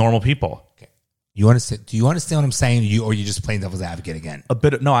are just normal people. Okay. You understand? Do you understand what I'm saying? Or you just playing devil's advocate again? A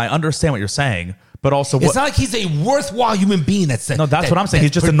bit. No, I understand what you're saying, but also it's not like he's a worthwhile human being. That's what I'm saying.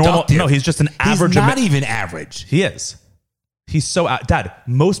 He's just a normal. No, he's just an average. He's not even average. He is. He's so Dad.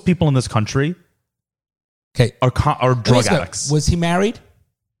 Most people in this country. Okay, are drug addicts. Was he married?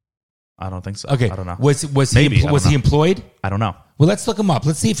 I don't think so. Okay, I don't know. Was he employed? I don't know. Well, let's look him up.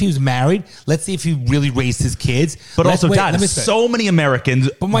 Let's see if he was married. Let's see if he really raised his kids. But Dad, so many Americans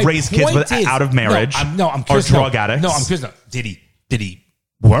raise kids out of marriage. I'm curious. Are drug addicts. No, I'm curious. Did he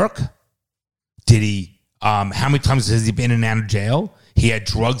work? Did he? How many times has he been in and out of jail? He had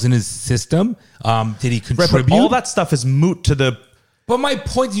drugs in his system. Did he contribute? Right, but all that stuff is moot to the. But my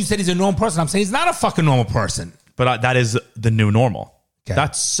point is, you said he's a normal person. I'm saying he's not a fucking normal person. But that is the new normal. Okay.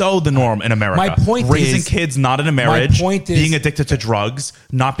 That's so the norm in America. My point raising kids not in a marriage, being addicted to drugs,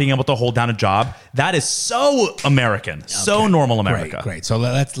 not being able to hold down a job. That is so American, so normal America. Great. So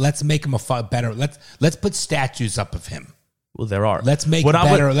let's make him a better. Let's put statues up of him. Well, there are. Let's make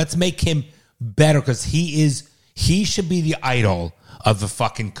better. Let's make him better because he should be the idol of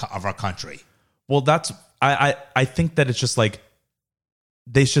of our country. Well, I think that it's just like.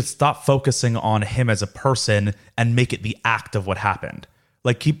 They should stop focusing on him as a person and make it the act of what happened.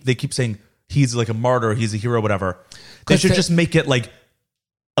 Like they keep saying he's like a martyr, he's a hero, whatever. They should just make it like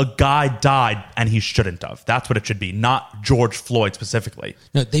a guy died and he shouldn't have. That's what it should be, not George Floyd specifically.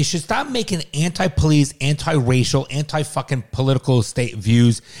 No, they should stop making anti-police, anti-racial, anti-fucking political state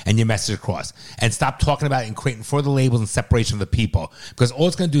views and your message across. And stop talking about it and creating further labels and separation of the people. Because all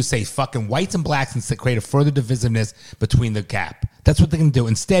it's going to do is say fucking whites and blacks and create a further divisiveness between the gap. That's what they're going to do.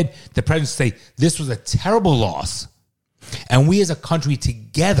 Instead, the president say this was a terrible loss. And we as a country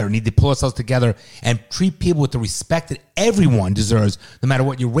together need to pull ourselves together and treat people with the respect that everyone deserves, no matter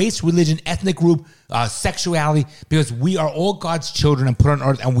what your race, religion, ethnic group, sexuality, because we are all God's children and put on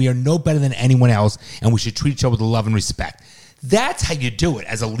earth, and we are no better than anyone else, and we should treat each other with love and respect. That's how you do it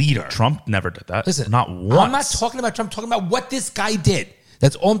as a leader. Trump never did that. Listen, not once. I'm not talking about Trump. I'm talking about what this guy did.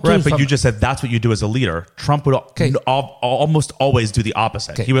 That's all I'm doing. Right, but you just said that's what you do as a leader. Trump would almost always do the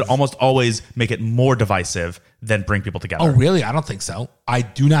opposite. Okay. He would almost always make it more divisive than bring people together. Oh, really? I don't think so. I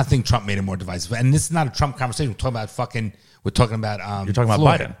do not think Trump made it more divisive. And this is not a Trump conversation. We're talking about You're talking about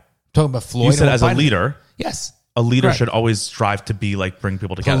Floyd. Biden. Talking about Floyd. You said and as a Biden. leader, Yes. a leader Correct. should always strive to be like bring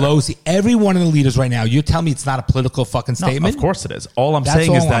people together. Pelosi, every one of the leaders right now, you're telling me it's not a political fucking No, statement? of course it is. All I'm That's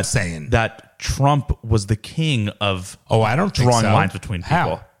saying is all that I'm saying. that Trump was the king of Oh, I don't think drawing so. lines between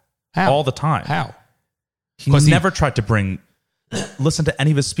people. How? All the time. How? He 'Cause he- never tried to listen to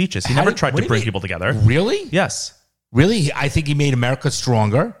any of his speeches. He How never did- tried what to do you bring mean? people together. Really? Yes. Really? I think he made America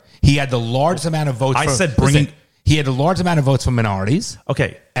stronger. He had the largest amount of votes. I said bringing- Listen, he had a large amount of votes for minorities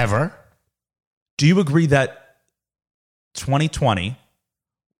Okay. ever. Do you agree that 2020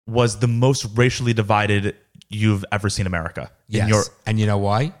 was the most racially divided you've ever seen America? Yes. And you know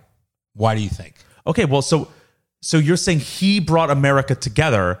why? Why do you think? Okay, well, so you're saying he brought America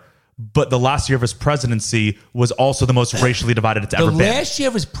together, but the last year of his presidency was also the most racially divided it's The ever been. last year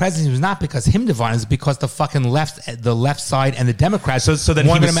of his presidency was not because him divided, it's because the fucking the left side and the Democrats. So then he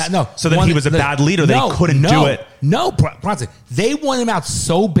wanted was- him out. No, so then he wanted- was a bad leader. They couldn't do it. No, Bronson. They wanted him out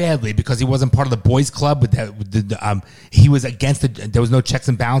so badly because he wasn't part of the boys' club. He was against it. There was no checks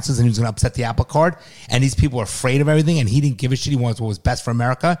and balances, and he was going to upset the apple cart. And these people were afraid of everything, and he didn't give a shit. He wanted what was best for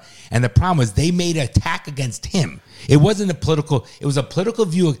America. And the problem was they made an attack against him. It wasn't a political. It was a political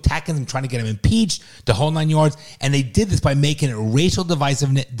view attacking him, trying to get him impeached, the whole 9 yards. And they did this by making it racial divisive.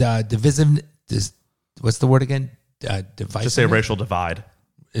 What's the word again? Divisive. Just say racial divide.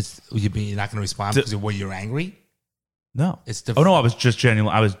 You're not going to respond because you're angry. No. It's oh, no, I was just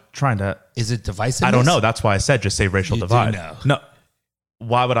genuinely, I was trying to. Is it divisive? I don't know. That's why I said just say racial You do divide. know. No.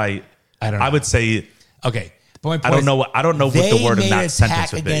 Why would I? I don't know. I would say, Okay. But my point I don't is, know what the word in that sentence They made an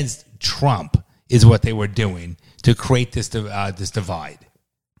attack would be. against Trump is what they were doing to create this divide.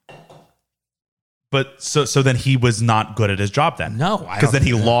 But so then he was not good at his job then. No, I because don't then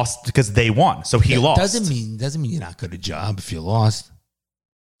he think- lost because they won. So he lost. Doesn't mean you're not good at a job if you lost.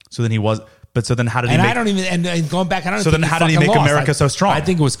 So then he was. But so then how did he And make? I don't even and going back. I don't. So think then how did he fucking make lost. America so strong? I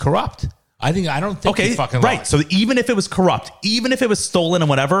think it was corrupt. I don't think he Okay, fucking right. lost. So even if it was corrupt, even if it was stolen and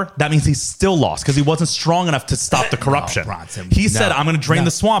whatever, that means he still lost because he wasn't strong enough to stop the corruption. Bronson, he no, said, "I'm going to drain no.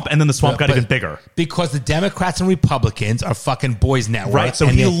 the swamp," and then the swamp got But- even bigger. because the Democrats and Republicans are fucking boys network. Right, so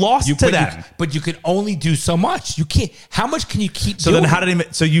and he they- lost to but them. but you can only do so much. You can't. How much can you keep? So doing? then how did he?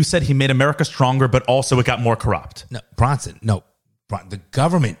 So you said he made America stronger, but also it got more corrupt. No, Bronson. No, the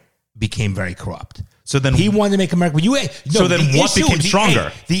government became very corrupt. So then He wanted to make America. But So then the what became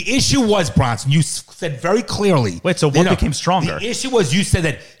stronger? The issue was, Bronson. You said very clearly. Wait, so what became stronger? The issue was you said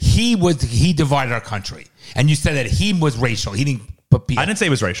that he divided our country, and you said that he was racial. He didn't. I didn't say it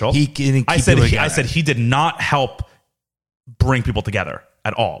was racial. He didn't. I keep said people I together. said he did not help bring people together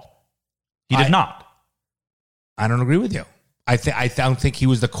at all. He did not. I don't agree with you. I don't think he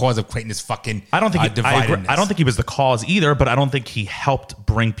was the cause of creating this fucking. I don't think I agree. dividedness. I don't think he was the cause either, but I don't think he helped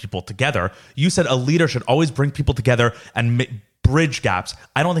bring people together. You said a leader should always bring people together and bridge gaps.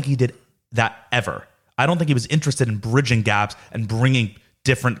 I don't think he did that ever. I don't think he was interested in bridging gaps and bringing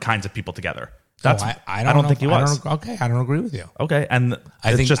different kinds of people together. That's I don't think he was. I don't agree with you. Okay, and I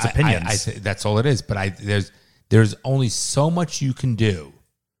it's think just opinions. I that's all it is. But there's only so much you can do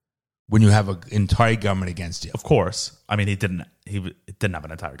when you have an entire government against you. Of course. I mean, he didn't have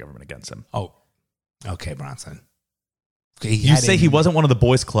an entire government against him. Oh, okay, Bronson. Okay, You say he wasn't one of the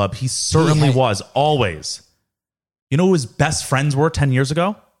boys club. He certainly was, always. You know who his best friends were 10 years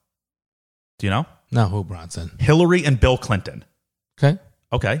ago? Do you know? No, who Bronson? Hillary and Bill Clinton. Okay.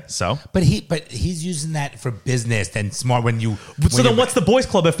 Okay, so? But he's using that for business. Then smart when you. So then what's the boys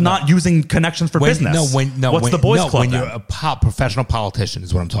club if not using connections for business? What's the boys club When then? you're a professional politician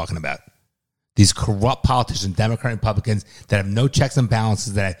is what I'm talking about. These corrupt politicians, Democrat and Republicans, that have no checks and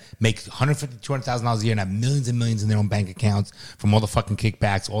balances, that make $150,000, $200,000 a year and have millions and millions in their own bank accounts from all the fucking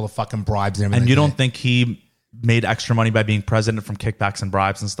kickbacks, all the fucking bribes and everything. And you don't think he made extra money by being president from kickbacks and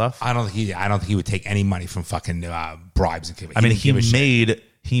bribes and stuff? I don't think he would take any money from fucking bribes and kickbacks. I mean,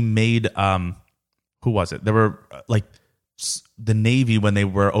 he made who was it? There were like the Navy when they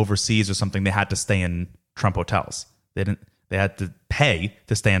were overseas or something, they had to stay in Trump hotels. They had to pay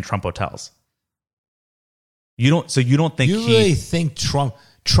to stay in Trump hotels. You don't think you really think Trump,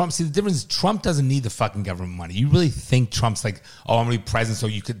 see the difference is Trump doesn't need the fucking government money. You really think Trump's like, oh, I'm going to be president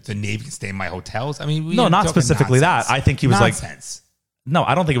so the Navy can stay in my hotels? I mean, no, not specifically nonsense. that. I think he was nonsense. No,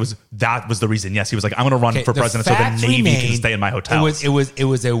 I don't think that was the reason. Yes, he was like, I'm going to run for president so the Navy can stay in my hotels. It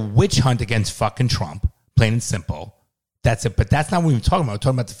was a witch hunt against fucking Trump, plain and simple. That's it. But that's not what we were talking about. We're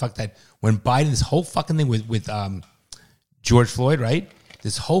talking about the fact that when Biden, this whole fucking thing with George Floyd, right?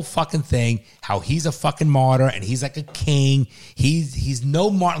 this whole fucking thing, how he's a fucking martyr and he's like a king. He's no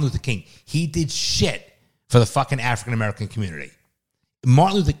Martin Luther King. He did shit for the fucking African American community.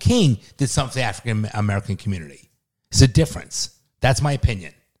 Martin Luther King did something for the African American community. It's a difference. That's my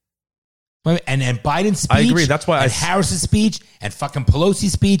opinion. And Biden's speech, I agree. That's why Harris's speech and fucking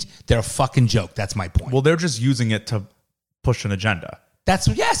Pelosi's speech, they're a fucking joke. That's my point. Well, they're just using it to push an agenda.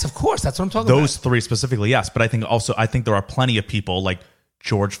 Yes, of course. That's what I'm talking about. Those three specifically, yes. But I think there are plenty of people like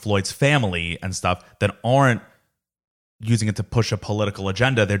George Floyd's family and stuff that aren't using it to push a political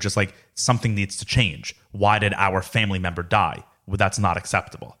agenda. They're just like, something needs to change. Why did our family member die? Well, that's not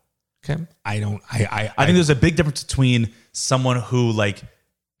acceptable. Okay. I think there's a big difference between someone who like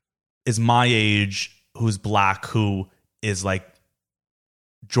is my age, who's black, who is like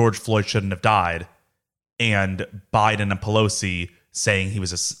George Floyd shouldn't have died, and Biden and Pelosi saying he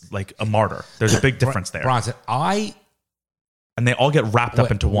was a martyr. There's a big difference there. Bronson, and they all get wrapped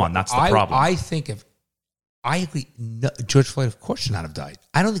up into one. That's the problem. I think I agree. No, George Floyd, of course, should not have died.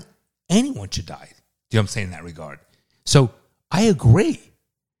 I don't think anyone should die. Do you know what I'm saying in that regard? So I agree,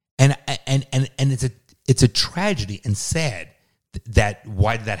 and it's a tragedy and sad that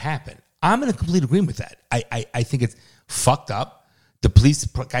why did that happen? I'm in a complete agreement with that. I think it's fucked up. The police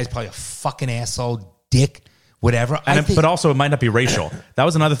guy's probably a fucking asshole, dick, whatever. But also, it might not be racial. That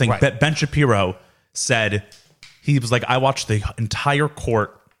was another thing. Right. Ben Shapiro said, he was like, I watched the entire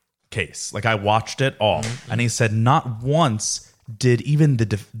court case. Like, I watched it all. Mm-hmm. And he said, not once did even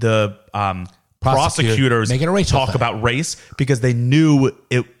the prosecutors make it a racial talk thing about race, because they knew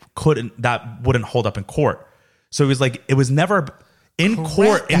that wouldn't hold up in court. So it was like, it was never in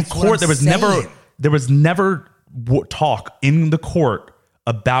court. In court, there was never talk in the court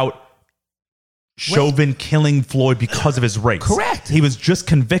about Chauvin killing Floyd because of his race. Correct. He was just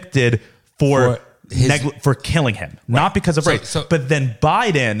convicted for killing him, not because of race. But then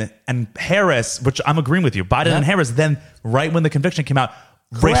Biden and Harris, which I'm agreeing with you, Biden and Harris, then right when the conviction came out,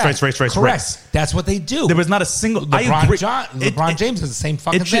 race. That's what they do. There was not a single. LeBron James has the same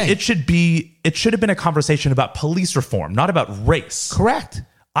fucking thing. It should have been a conversation about police reform, not about race. Correct.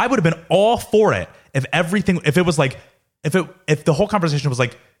 I would have been all for it if it was like, if the whole conversation was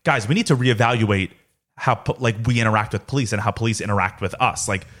like, guys, we need to reevaluate how we interact with police and how police interact with us.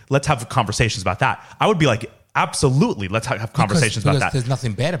 Like, let's have conversations about that. I would be like, absolutely, let's have conversations about that. There's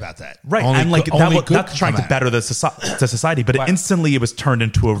nothing bad about that, right? That's trying to better the society, but instantly it was turned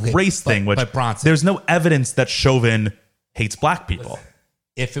into a race thing. Which Bronson, there's no evidence that Chauvin hates black people.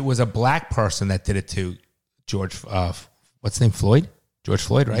 If it was a black person that did it to George, what's his name, Floyd, George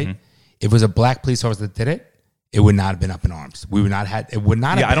Floyd, right? Mm-hmm. If it was a black police officer that did it, it would not have been up in arms. We would not have. It would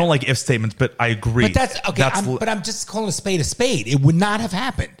not. Yeah, I don't like if statements, but I agree. But that's okay. I'm just calling a spade a spade. It would not have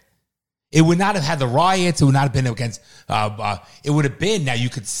happened. It would not have had the riots. It would not have been against. It would have been. Now you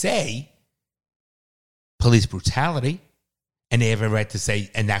could say police brutality, and they have a right to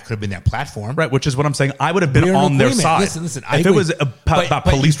say, and that could have been their platform, right? Which is what I'm saying. I would have been on their side. Listen. If it was about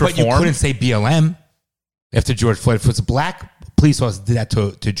police reform, but you couldn't say BLM after George Floyd. If it was a black police officer did that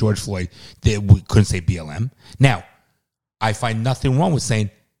to George Floyd, they couldn't say BLM. Now, I find nothing wrong with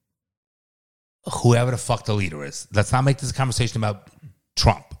saying whoever the fuck the leader is. Let's not make this a conversation about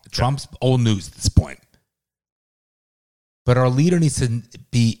Trump. Trump's old news at this point. But our leader needs to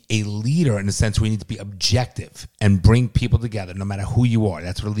be a leader in the sense we need to be objective and bring people together, no matter who you are.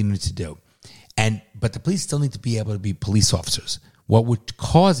 That's what a leader needs to do. But the police still need to be able to be police officers. What we're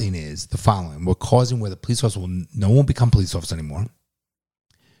causing is the following. We're causing where the police officer no one will become police officer anymore.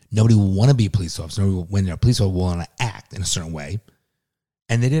 Nobody will want to be a police officer. When they're a police officer, will want to act in a certain way.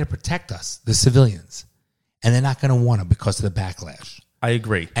 And they're there to protect us, the civilians. And they're not going to want to because of the backlash. I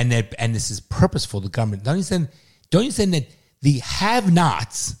agree. And this is purposeful, the government. Don't you say that the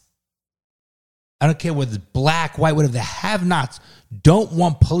have-nots, I don't care whether it's black, white, whatever, the have-nots don't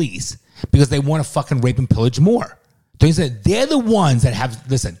want police because they want to fucking rape and pillage more. Don't you say they're the ones that have,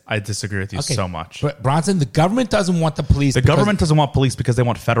 listen. I disagree with you so much. Bronson, the government doesn't want the police. The government doesn't want police because they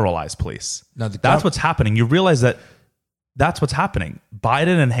want federalized police. No, that's what's happening. You realize that's what's happening.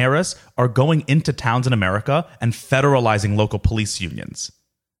 Biden and Harris are going into towns in America and federalizing local police unions.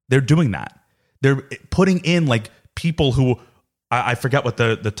 They're doing that. They're putting in like people who, I forget what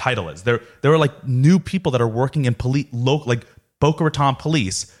the title is. There are like new people that are working in local, like Boca Raton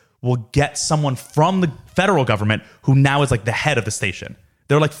police will get someone from the federal government who now is like the head of the station.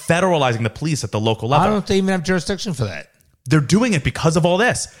 They're like federalizing the police at the local level. I don't know if they even have jurisdiction for that. They're doing it because of all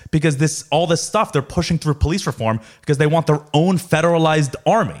this. Because all this stuff, they're pushing through police reform because they want their own federalized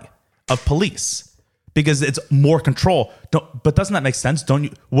army of police. Because it's more control. But doesn't that make sense?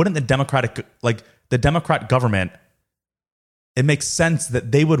 Wouldn't the Democrat government it makes sense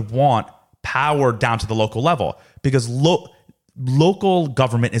that they would want power down to the local level because local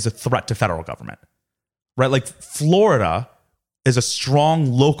government is a threat to federal government, right? Like Florida is a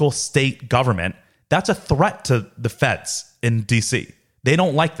strong local state government. That's a threat to the feds in DC. They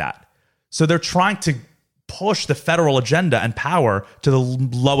don't like that. So they're trying to push the federal agenda and power to the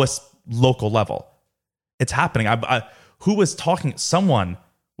lowest local level. It's happening. Who was talking? Someone,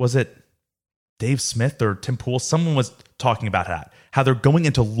 was it Dave Smith or Tim Pool? Someone was talking about that. How they're going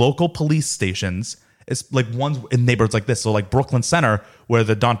into local police stations. It's like ones in neighborhoods like this. So like Brooklyn Center, where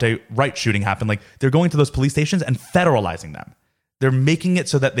the Dante Wright shooting happened, like they're going to those police stations and federalizing them. They're making it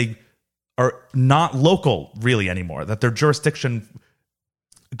so that they are not local really anymore, that their jurisdiction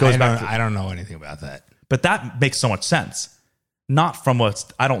goes back to... I don't know anything about that. But that makes so much sense. Not from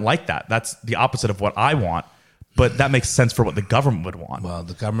I don't like that. That's the opposite of what I want. But that makes sense for what the government would want. Well,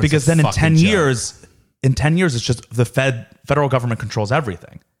 the government, because then in 10 years, it's just the federal government controls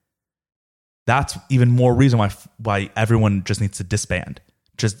everything. That's even more reason why everyone just needs to disband.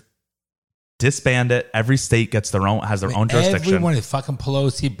 Just disband it. Every state has their own jurisdiction. Everyone is fucking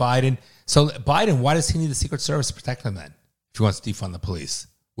Pelosi, Biden. So Biden, why does he need the Secret Service to protect him then? If he wants to defund the police,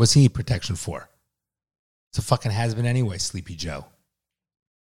 what's he need protection for? It's a fucking has-been anyway, Sleepy Joe.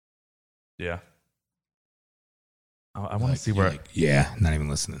 Yeah. I want to see where... not even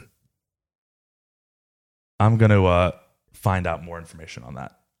listening. I'm going to find out more information on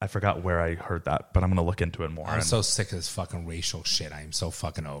that. I forgot where I heard that, but I'm going to look into it more. I'm so sick of this fucking racial shit. I am so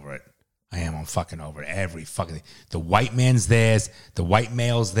fucking over it. I'm fucking over it. Every fucking... The white man's theirs. The white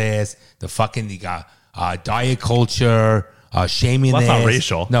male's theirs. The fucking... You got diet culture... shaming that's this. Not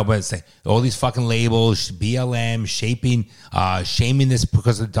racial. No, but it's like all these fucking labels, BLM, shaming this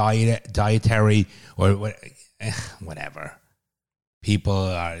because of dietary or whatever. People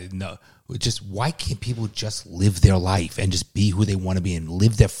are why can't people just live their life and just be who they want to be and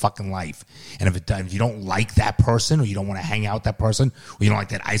live their fucking life? And if you don't like that person or you don't want to hang out with that person or you don't like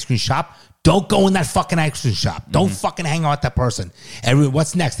that ice cream shop, don't go in that fucking ice cream shop. Don't fucking hang out with that person.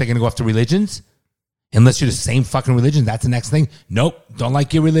 What's next? They're going to go after religions? Unless you're the same fucking religion, that's the next thing. Nope, don't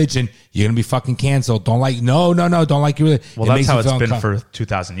like your religion. You're going to be fucking canceled. Don't like don't like your religion. Well, that's how it's been for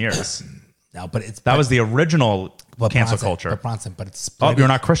 2,000 years. No, but that was the original cancel culture. But it's spreading. Oh, you're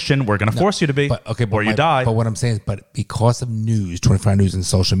not Christian. We're going to force you to be. Or you die. But what I'm saying is, because of news, 24-hour news and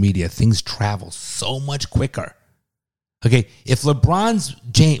social media, things travel so much quicker. Okay, if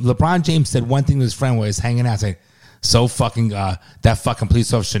LeBron James said one thing to his friend while he was hanging out, saying, so fucking, that fucking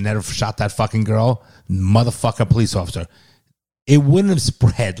police officer never shot that fucking girl, motherfucker police officer, it wouldn't have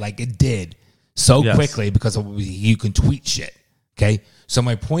spread like it did so quickly because you can tweet shit. Okay, so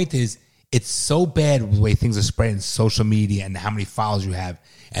my point is, it's so bad with the way things are spreading in social media and how many followers you have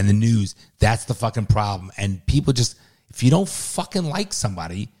and the news. That's the fucking problem. And people just, if you don't fucking like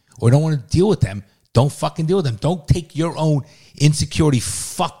somebody or don't want to deal with them, don't fucking deal with them. Don't take your own insecurity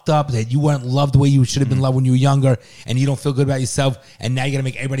fucked up that you weren't loved the way you should have been loved when you were younger and you don't feel good about yourself and now you're going to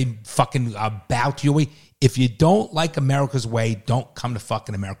make everybody fucking bow to your way. If you don't like America's way, don't come to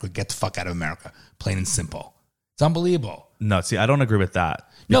fucking America. Get the fuck out of America. Plain and simple. It's unbelievable. No, see, I don't agree with that.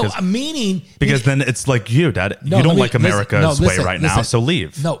 No, I'm meaning... Because then it's like you, Dad. You don't like America's way right now, so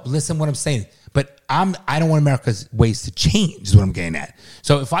leave. No, listen what I'm saying. But I don't want America's ways to change is what I'm getting at.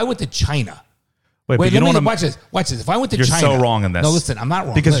 So if I went to China... Wait, watch this. If I went to China... You're so wrong in this. No, listen, I'm not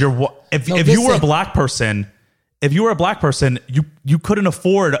wrong. Because if you were a black person... If you were a black person, you couldn't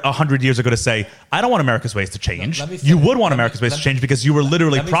afford 100 years ago to say, I don't want America's ways to change. No, you would want America's ways to change because you were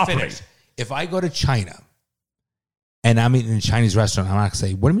literally property. If I go to China and I'm eating in a Chinese restaurant, I'm not going to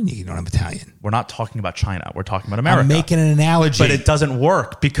say, what do you mean you don't have Italian? We're not talking about China. We're talking about America. I'm making an analogy. But it doesn't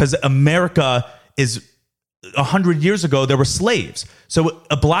work because America is 100 years ago, there were slaves. So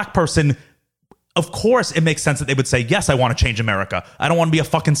a black person, of course, it makes sense that they would say, yes, I want to change America. I don't want to be a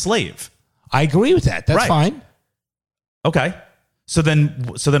fucking slave. I agree with that. That's fine. Okay. So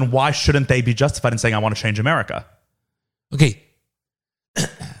then why shouldn't they be justified in saying, I want to change America? Okay.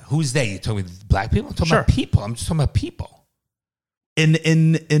 Who's they? You talking about black people? I'm talking about people. I'm just talking about people.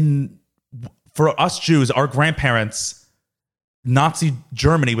 For us Jews, our grandparents, Nazi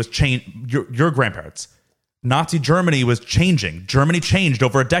Germany was changed. Your grandparents, Nazi Germany was changing. Germany changed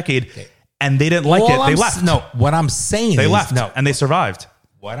over a decade, and they didn't like it. They left. No, what I'm saying they is... left, and they survived.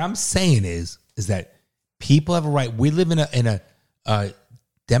 What I'm saying is that people have a right. We live in a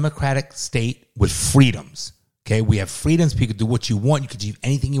democratic state with freedoms. Okay, we have freedoms. People can do what you want. You can do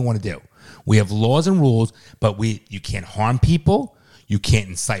anything you want to do. We have laws and rules, but you can't harm people. You can't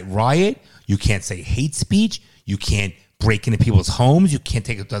incite riot. You can't say hate speech. You can't break into people's homes. You can't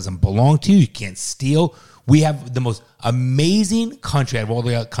take what doesn't belong to you. You can't steal. We have the most amazing country out of all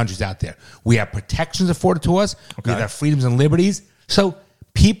the other countries out there. We have protections afforded to us. We have our freedoms and liberties. So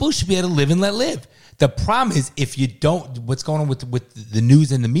people should be able to live and let live. The problem is if you don't, what's going on with the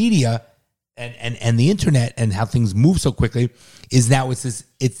news and the media and the internet and how things move so quickly is now it's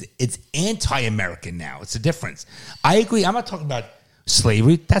anti-American now. It's a difference. I agree. I'm not talking about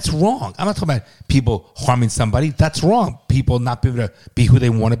slavery. That's wrong. I'm not talking about people harming somebody. That's wrong. People not being able to be who they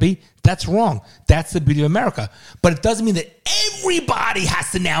want to be. That's wrong. That's the beauty of America. But it doesn't mean that everybody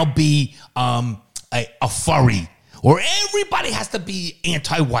has to now be a furry or everybody has to be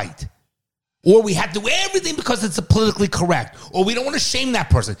anti-white. Or we have to do everything because it's politically correct. Or we don't want to shame that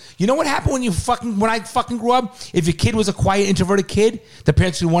person. You know what happened when I fucking grew up? If your kid was a quiet, introverted kid, the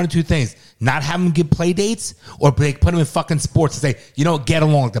parents do one of two things. Not have them give play dates, or they put them in fucking sports and say, get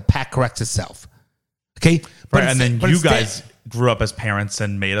along. The pack corrects itself. Okay? Right, and then you guys grew up as parents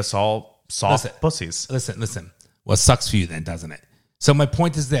and made us all soft pussies. Listen. Well, it sucks for you then, doesn't it? So my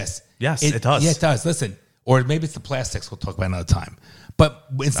point is this. Yes, it does. Yeah, it does. Listen. Or maybe it's the plastics. We'll talk about another time. But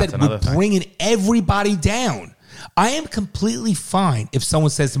instead, we're bringing everybody down. I am completely fine if someone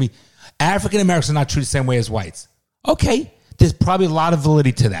says to me, African Americans are not treated the same way as whites. Okay, there's probably a lot of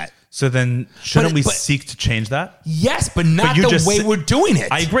validity to that. So then shouldn't we seek to change that? Yes, but not the way we're doing it.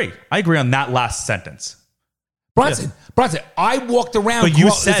 I agree on that last sentence. Bronson, I walked around. But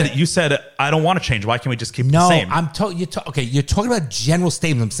you said, I don't want to change. Why can't we just keep it the same? You're talking about general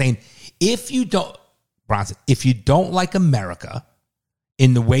statements. I'm saying if you don't like America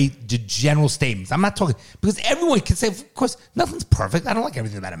in the way the general statements, I'm not talking, because everyone can say, of course, nothing's perfect. I don't like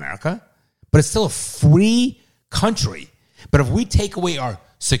everything about America, but it's still a free country. But if we take away our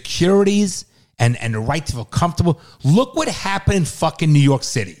securities and the right to feel comfortable, look what happened in fucking New York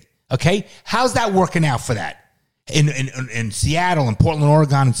City. Okay? How's that working out for that? In Seattle and Portland,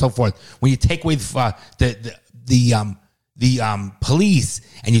 Oregon, and so forth, when you take away the police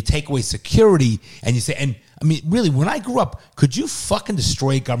and you take away security and you say, and I mean, really, when I grew up, could you fucking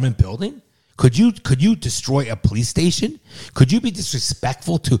destroy a government building? Could you destroy a police station? Could you be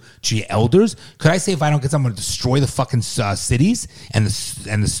disrespectful to your elders? Could I say, if I don't get someone to destroy the fucking cities and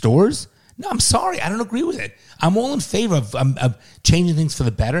the stores? No, I'm sorry. I don't agree with it. I'm all in favor of changing things for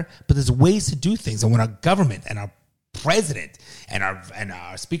the better, but there's ways to do things. And when our government and our president and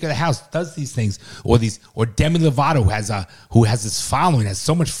our Speaker of the House does these things, or Demi Lovato who has this following, has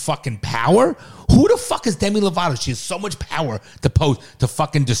so much fucking power. Who the fuck is Demi Lovato? She has so much power to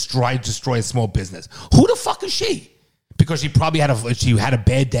fucking destroy a small business. Who the fuck is she? Because she probably had a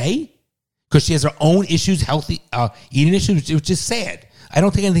bad day. Because she has her own issues, healthy eating issues, which is sad. I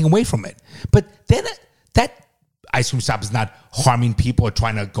don't take anything away from it. But then that ice cream shop is not harming people or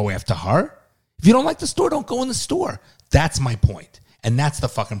trying to go after her. If you don't like the store, don't go in the store. That's my point. And that's the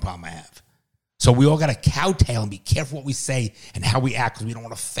fucking problem I have. So we all got to cowtail and be careful what we say and how we act because we don't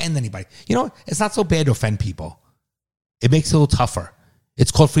want to offend anybody. You know, it's not so bad to offend people. It makes it a little tougher.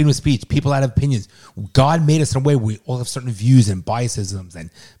 It's called freedom of speech. People have opinions. God made us in a way where we all have certain views and biases and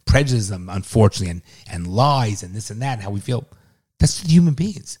prejudices, unfortunately, and lies and this and that and how we feel. That's human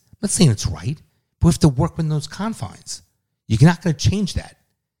beings. I'm not saying it's right, but we have to work within those confines. You're not going to change that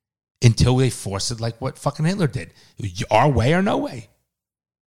until they force it like what fucking Hitler did. Our way or no way.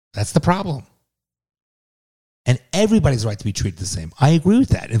 That's the problem. And everybody's right to be treated the same. I agree with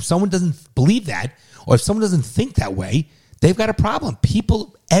that. If someone doesn't believe that, or if someone doesn't think that way, they've got a problem.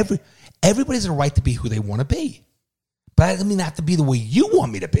 Everybody's a right to be who they want to be. But I mean, not to be the way you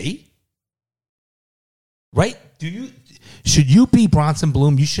want me to be. Right? Should you be Bronson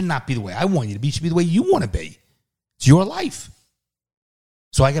Bloom? You should not be the way I want you to be. You should be the way you want to be. It's your life.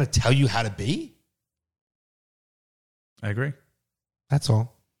 So I got to tell you how to be? I agree. That's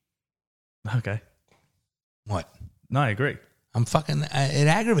all. Okay. What? No, I agree. It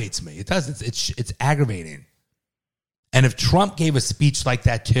aggravates me. It does. It's aggravating. And if Trump gave a speech like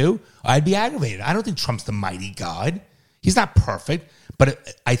that too, I'd be aggravated. I don't think Trump's the mighty God. He's not perfect, but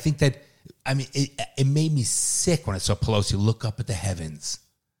I think that, I mean, it made me sick when I saw Pelosi look up at the heavens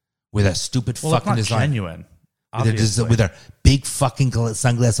with a stupid fucking design. Genuine. With her big fucking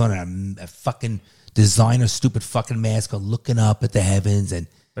sunglasses on and a fucking designer stupid fucking mask on, looking up at the heavens. And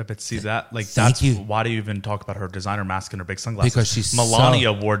but see that, like, that's why do you even talk about her designer mask and her big sunglasses? Because she's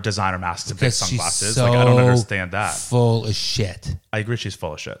Melania wore designer masks and big sunglasses. Like, I don't understand that. Full of shit. I agree, she's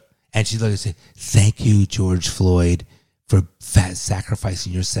full of shit. And she's like, say, "Thank you, George Floyd, for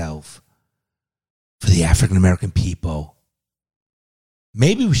sacrificing yourself for the African American people."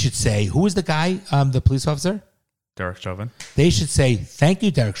 Maybe we should say, who was the guy, the police officer? Derek Chauvin. They should say, "Thank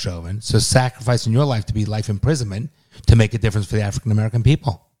you, Derek Chauvin, so sacrificing your life to be life imprisonment to make a difference for the African American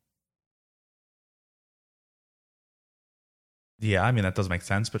people." Yeah, I mean, that does make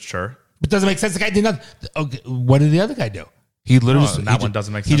sense, but sure. It doesn't make sense. The guy did nothing. Okay, what did the other guy do? He literally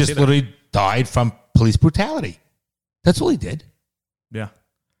doesn't make sense He just either. literally died from police brutality. That's all he did. Yeah.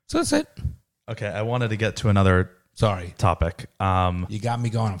 So that's it. Okay, I wanted to get to another Sorry. topic. You got me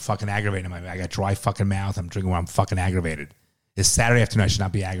going. I'm fucking aggravated. I got dry fucking mouth. I'm drinking when I'm fucking aggravated. It's Saturday afternoon. I should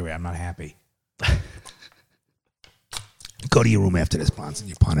not be aggravated. I'm not happy. Go to your room after this, Bronson.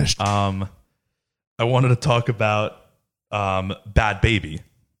 You're punished. I wanted to talk about Bad Baby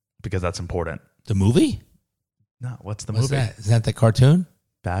because that's important. The movie? No, what's the What's movie? that? Is that the cartoon?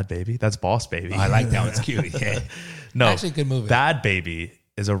 Bad Baby? That's Boss Baby. Oh, I like that one. It's cute. Yeah. No, Actually, a good movie. Bad Baby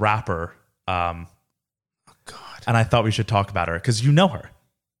is a rapper. God. And I thought we should talk about her because you know her.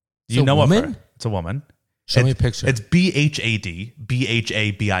 It's You a know of woman? her. It's a woman. Show me a picture. It's BHAD,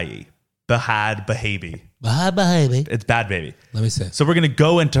 BHABIE. Bahad Bahabi. Bye, baby. It's Bad Baby. Let me see. So we're gonna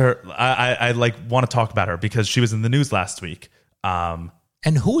go into her. I like want to talk about her because she was in the news last week. And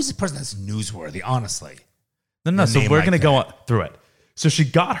who is the person that's newsworthy, honestly? No. So name we're like gonna that. go through it. So she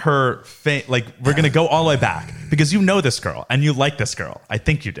got her like we're gonna go all the way back because you know this girl and you like this girl. I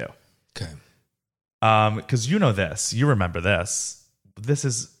think you do. Okay. Because you know this, you remember this. This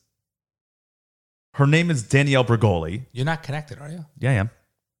is her name is Danielle Bregoli. You're not connected, are you? Yeah, I am.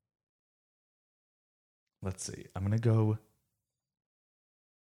 Let's see. I'm gonna go.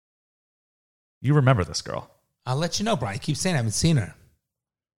 You remember this girl? I'll let you know, Brian. You keep saying I haven't seen her.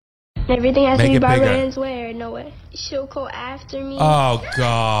 Everything has to Make be it by bigger. Rand's way or no way. She'll go after me. Oh,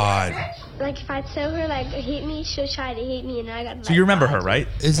 God. Like if I tell her like hit me, she'll try to hit me, and I got. So you remember her, right?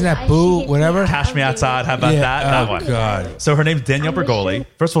 Isn't I- that Boo, she hits whatever? me. Cash Me Outside. How about that? Oh, That one. God. So her name's Danielle I'm Bregoli. sure.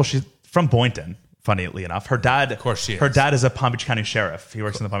 First of all, she's from Boynton. Funnily enough, her dad. Of course she is. Her dad is a Palm Beach County sheriff. He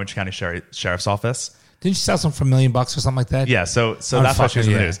works in the Palm Beach County Sheriff's Office. Didn't you sell some for $1 million or something like that? Yeah. So Oh, that's why she was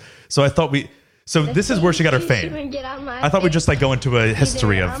in the fucking news. So I thought we. So this is where she got her fame. I thought we'd just like go into a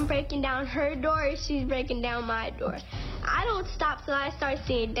history I'm of. breaking down her door, or she's breaking down my door. I don't stop till I start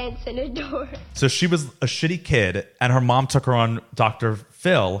seeing dents in the door. So she was a shitty kid, and her mom took her on Dr.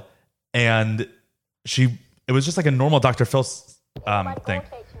 Phil, and it was just like a normal Dr. Phil thing.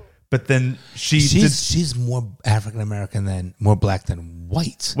 But then She's more African American than more black than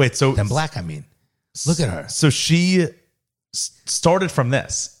white. Wait, so- than black, I mean. Look at her. So she started from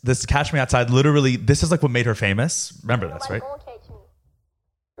this Catch Me Outside. Literally, this is like what made her famous. Remember this, right?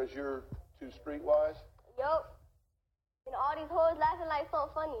 Because you're too streetwise? Yup. And all these hoes laughing like so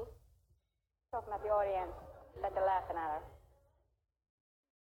funny. Talking at the audience that they're laughing at her.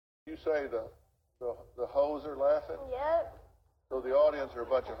 You say the hoes are laughing? Yep. So the audience are a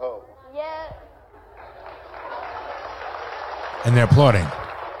bunch of hoes. Yep. And they're applauding.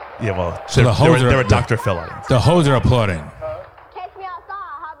 Yeah, well, So the hoes they were are- Dr. Phil audience. The hoes are applauding. Catch me outside.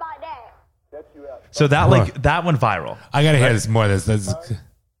 How about that? Get you out. So that went viral. I got to hear this more. This.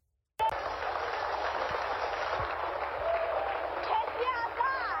 Catch me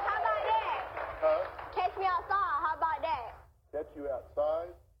outside. How about that? Catch me outside. How about that? Get you outside?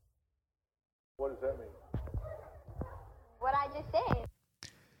 What does that mean? What I just said. Okay.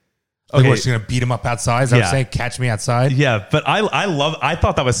 Okay. What, she's going to beat him up outside? Is that what Yeah. I'm saying? Catch me outside? Yeah, but I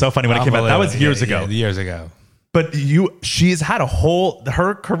thought that was so funny when it came out. That was years ago. Yeah, years ago. But she's had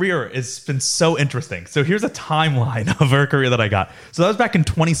her career has been so interesting. So here's a timeline of her career that I got. So that was back in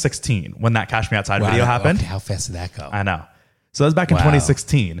 2016 when that Cash Me Outside video happened. Okay, how fast did that go? I know. So that was back in Wow.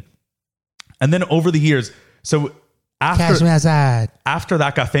 2016. And then over the years, so Catch me outside. after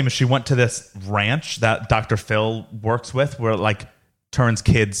that got famous, she went to this ranch that Dr. Phil works with where like turns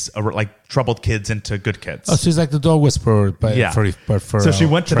kids, like troubled kids into good kids. Oh, she's like the dog whisperer, but Yeah. for So she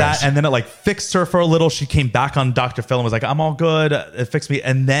went to trash. that and then it like fixed her for a little. She came back on Dr. Phil and was like, I'm all good. It fixed me.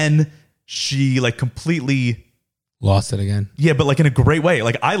 And then she like completely, Lost it again. yeah, but like in a great way.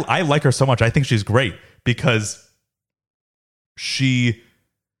 Like I like her so much. I think she's great because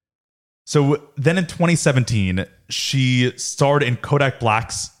so then in 2017, she starred in Kodak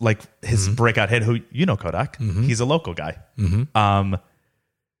Black's like his breakout hit. Who you know Kodak? He's a local guy.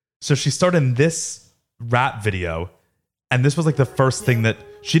 So she starred in this rap video, and this was like the first thing that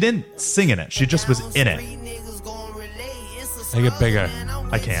she didn't sing in it. She just was in it. Make it bigger.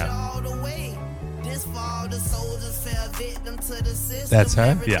 I can't. That's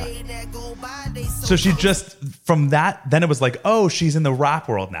her? Yeah. So she just from that, then it was like, oh, she's in the rap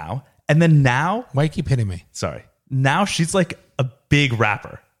world now, and then now, Why you keep hitting me? sorry, now she's like a big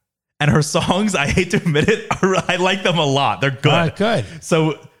rapper. And her songs, I hate to admit it, I like them a lot. They're good. All right, good.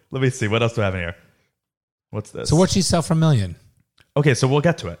 So let me see. What else do I have in here? What's this? So what'd she sell for $1 million? Okay, so we'll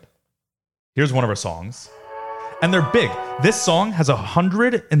get to it. Here's one of her songs. And they're big. This song has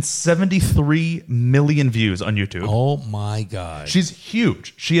 173 million views on YouTube. Oh my God. She's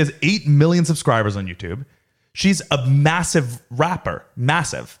huge. She has 8 million subscribers on YouTube. She's a massive rapper,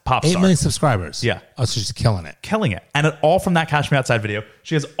 massive pop 8 star. million subscribers. Yeah. Oh, so she's killing it. Killing it. And all from that Cash Me Outside video.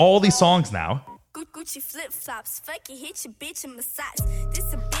 She has all these songs now. Gucci flip flops, fuck it, hit your bitch in massage.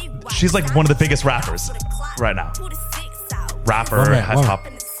 This a big watch. She's like one of the biggest rappers right now. Rapper, One minute, has one pop.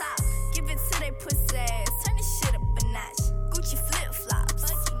 Give it to they pussy ass, turn this shit up a notch. Gucci flip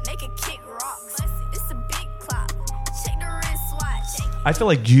flops, make it kick rocks. It's a big clock. Check the wristwatch. I feel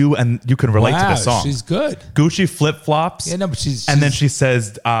like you can relate to this song. She's good. Gucci flip flops. Yeah, no, but she's And then she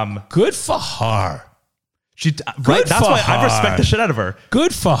says, good for her. right. That's for why I her. respect the shit out of her.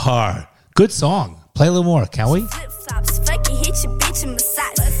 Good for her. Good song. Play a little more, can we? Flip flops, fuck it, hit your bitch in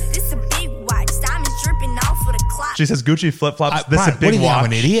massage. This a big watch, diamonds dripping off of the clock. She says Gucci flip flops. This Brian, is a what do big you think? watch. I'm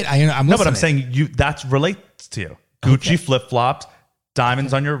an idiot. I'm No, but I'm listening. saying that relates to you. Gucci flip flops,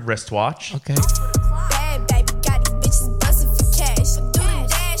 diamonds on your wristwatch. Okay. Bad baby, got these bitches busting for cash. Do the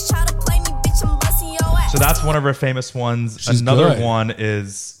dash, try to play me, bitch, I'm busting your ass. So that's one of her famous ones. She's Another good. one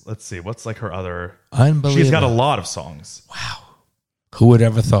is, let's see, what's like her other? Unbelievable. She's got a lot of songs. Wow. Who would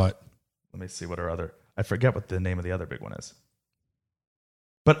ever thought? Let me see what her other. I forget what the name of the other big one is.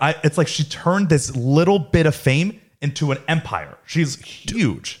 But it's like she turned this little bit of fame into an empire. She's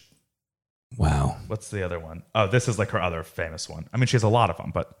huge. Wow. What's the other one? Oh, this is like her other famous one. I mean, she has a lot of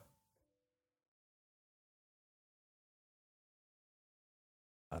them, but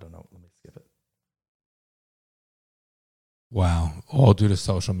I don't know. Let me skip it. Wow. All due to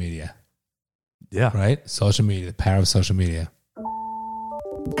social media, Yeah. right? Social media, the power of social media.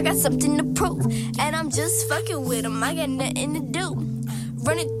 I got something to prove, and I'm just fucking with them. I got nothing to do.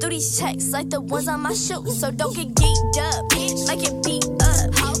 Running through these checks like the ones on my shoes. So don't get geeked up, bitch, like it beat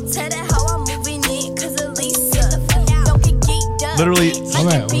up. Tell that how I'm moving in, cause Elisa. Don't get geeked up, Literally- bitch, Wait,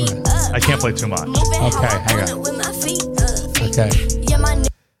 like it wait, beat wait. up. I can't play too much. Moving how Okay, I hang want on. it with my feet up. Okay. Yeah, my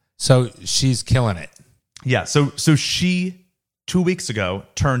So she's killing it. Yeah. So she 2 weeks ago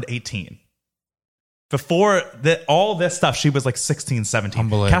turned 18. Before all this stuff, she was like 16, 17.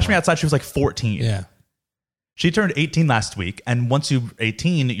 Unbelievable. Cash Me Outside, she was like 14. Yeah. She turned 18 last week, and once you're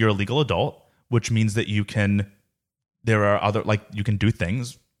 18, you're a legal adult, which means that you can do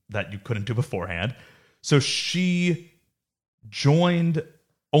things that you couldn't do beforehand. So she joined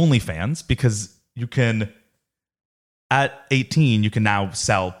OnlyFans because you can, at 18, you can now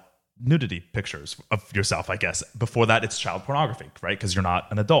sell nudity pictures of yourself, I guess. Before that, it's child pornography, right? Because you're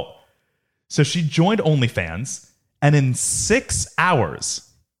not an adult. So she joined OnlyFans, and in 6 hours,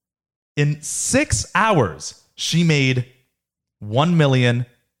 she made what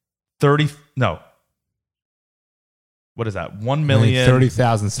is that?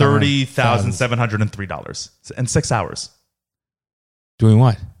 $1,030,703 in 6 hours. Doing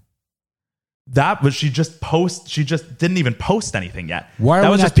what? That was she just didn't even post anything yet. Why are that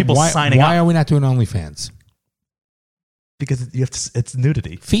we was not, just people why, signing Why up are we not doing OnlyFans? because you have to, it's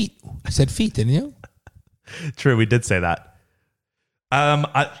nudity. Feet. You said feet, didn't you? True, we did say that.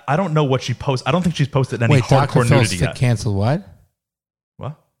 I don't know what she posts. I don't think she's posted any Wait, Dr. hardcore Phil's nudity fit yet. canceled what?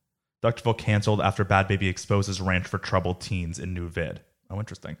 What? Dr. Phil canceled after Bad Baby exposes rant for troubled teens in new vid. Oh,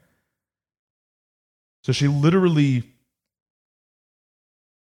 interesting. So she literally,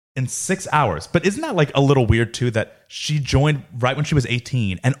 in 6 hours, but isn't that like a little weird too that she joined right when she was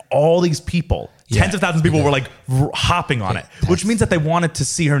 18 and all these people, tens of thousands of people were like hopping on it, which means that they wanted to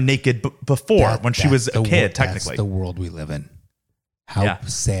see her naked before when she was a kid, technically. That's the world we live in. How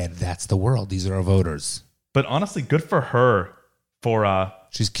sad that's the world. These are our voters. But honestly, good for her for,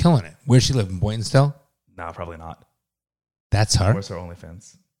 She's killing it. Where's she live? In Boynton still? no, probably not. That's her. Where's her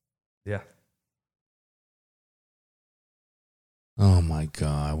OnlyFans? Yeah. Oh my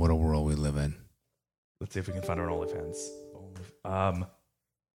God. What a world we live in. Let's see if we can find her OnlyFans. All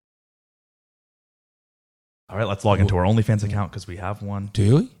right, let's log into our OnlyFans account because we have one.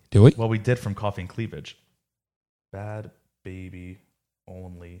 Do we? Do we? Well, we did from Coffee and Cleavage. Bad Baby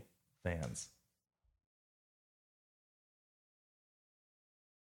OnlyFans.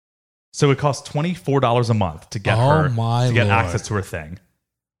 So it costs $24 a month to get Oh her my to get Lord. access to her thing.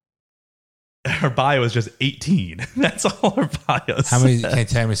 Her bio is just 18. That's all her bio is. How many? Can you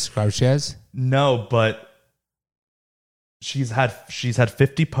tell me how many subscribers she has? No, but she's had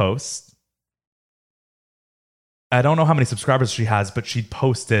 50 posts. I don't know how many subscribers she has, but she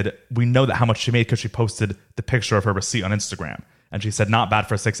posted. We know that how much she made because she posted the picture of her receipt on Instagram, and she said, "Not bad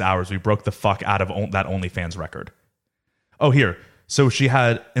for 6 hours. We broke the fuck out of that OnlyFans record." Oh, here. So she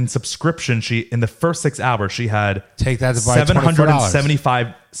had in subscription, in the first 6 hours, she had Take that divided by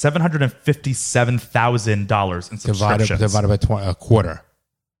 $24. $757,000 in subscriptions. Divided by a quarter.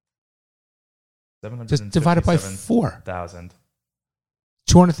 Just divided by 4.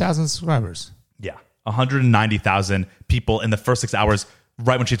 200,000 subscribers. Yeah. 190,000 people in the first 6 hours,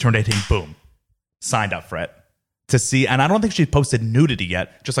 right when she turned 18, boom, signed up for it. To see, and I don't think she posted nudity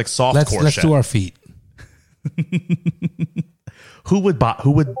yet, just like softcore Let's shit. do our feet. Who would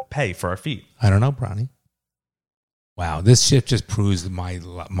pay for our feet? I don't know, Bronny. Wow, this shit just proves my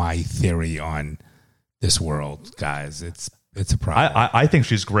theory on this world, guys. It's a problem. I think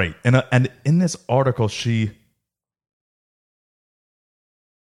she's great, and in this article,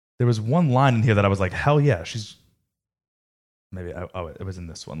 there was one line in here that I was like, hell yeah, she's maybe. Oh, it was in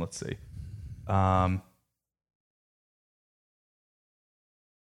this one. Let's see. Oh,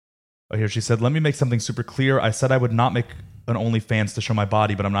 here she said, "Let me make something super clear. I said I would not make an OnlyFans to show my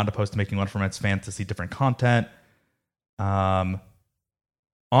body, but I'm not opposed to making one for its fans to see different content."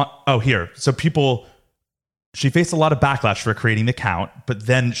 Here. So she faced a lot of backlash for creating the account, but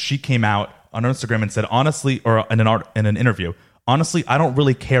then she came out on Instagram and said, honestly, or in an interview, honestly, I don't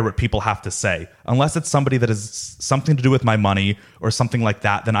really care what people have to say. Unless it's somebody that has something to do with my money or something like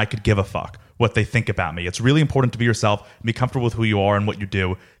that, then I could give a fuck what they think about me. It's really important to be yourself and be comfortable with who you are and what you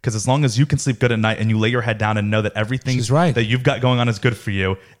do. Because as long as you can sleep good at night and you lay your head down and know that everything that you've got going on is good for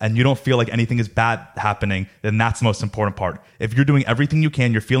you and you don't feel like anything is bad happening, then that's the most important part. If you're doing everything you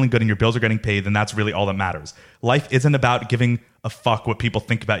can, you're feeling good and your bills are getting paid, then that's really all that matters. Life isn't about giving a fuck what people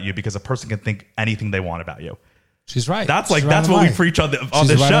think about you, because a person can think anything they want about you. She's right. That's what we preach on this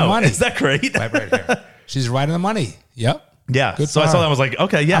show. Is that great? Right here. She's right on the money. Yep. Yeah. So I saw that and was like,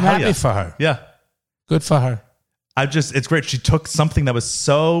 okay, yeah. I'm happy for her. Yeah. Good for her. It's great. She took something that was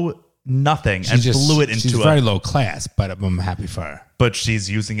so nothing and blew it into she's very low class, but I'm happy for her. But she's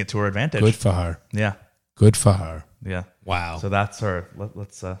using it to her advantage. Good for her. Yeah. Good for her. Yeah. Wow. So that's her.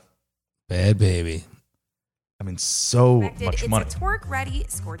 Let's bad baby. I mean, so much money. It's a twerk-ready,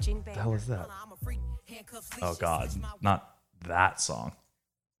 scorching bang. What the hell is that? Oh, God. Not that song.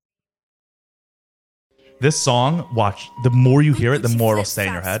 This song, watch, the more you hear it, the more it'll stay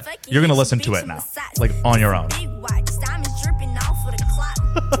in your head. You're going to listen to it now, like on your own.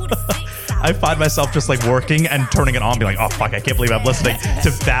 I find myself just like working and turning it on, being like, oh, fuck, I can't believe I'm listening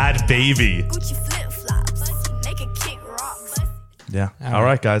to Bad Baby. Yeah. All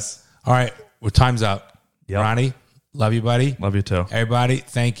right, guys. All right. Well, time's up. Yep. Ronnie, love you, buddy. Love you too. Everybody,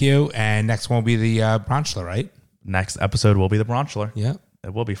 thank you. And next one will be the Bronchler, right? Next episode will be the Bronchler. Yeah.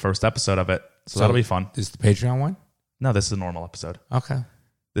 It will be first episode of it. So that'll be fun. This is the Patreon one? No, this is a normal episode. Okay.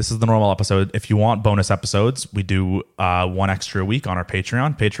 This is the normal episode. If you want bonus episodes, we do one extra a week on our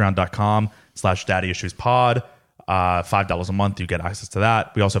Patreon, patreon.com/daddyissuespod. $5 a month, you get access to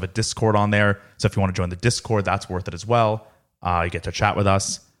that. We also have a Discord on there. So if you want to join the Discord, that's worth it as well. You get to chat with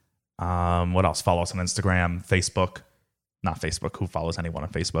us. What else? Follow us on Instagram, Facebook. Not Facebook. Who follows anyone on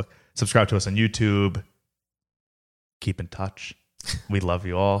Facebook? Subscribe to us on YouTube. Keep in touch. We love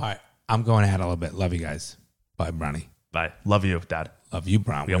you all. All right. I'm going ahead a little bit. Love you guys. Bye, Bronny. Bye. Love you, Dad. Love you,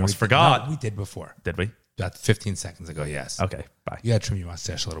 Brown. We almost forgot. No, we did before. Did we? About 15 seconds ago, yes. Okay. Bye. You got to trim your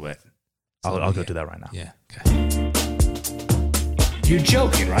mustache a little bit. I'll go do that right now. Yeah. Okay. You're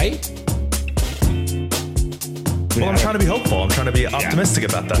joking, right? Well, I'm trying to be hopeful. I'm trying to be optimistic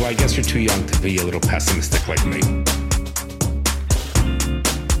about that. Well, I guess you're too young to be a little pessimistic like me.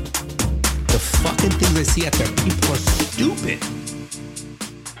 The fucking things I see out there, people are stupid.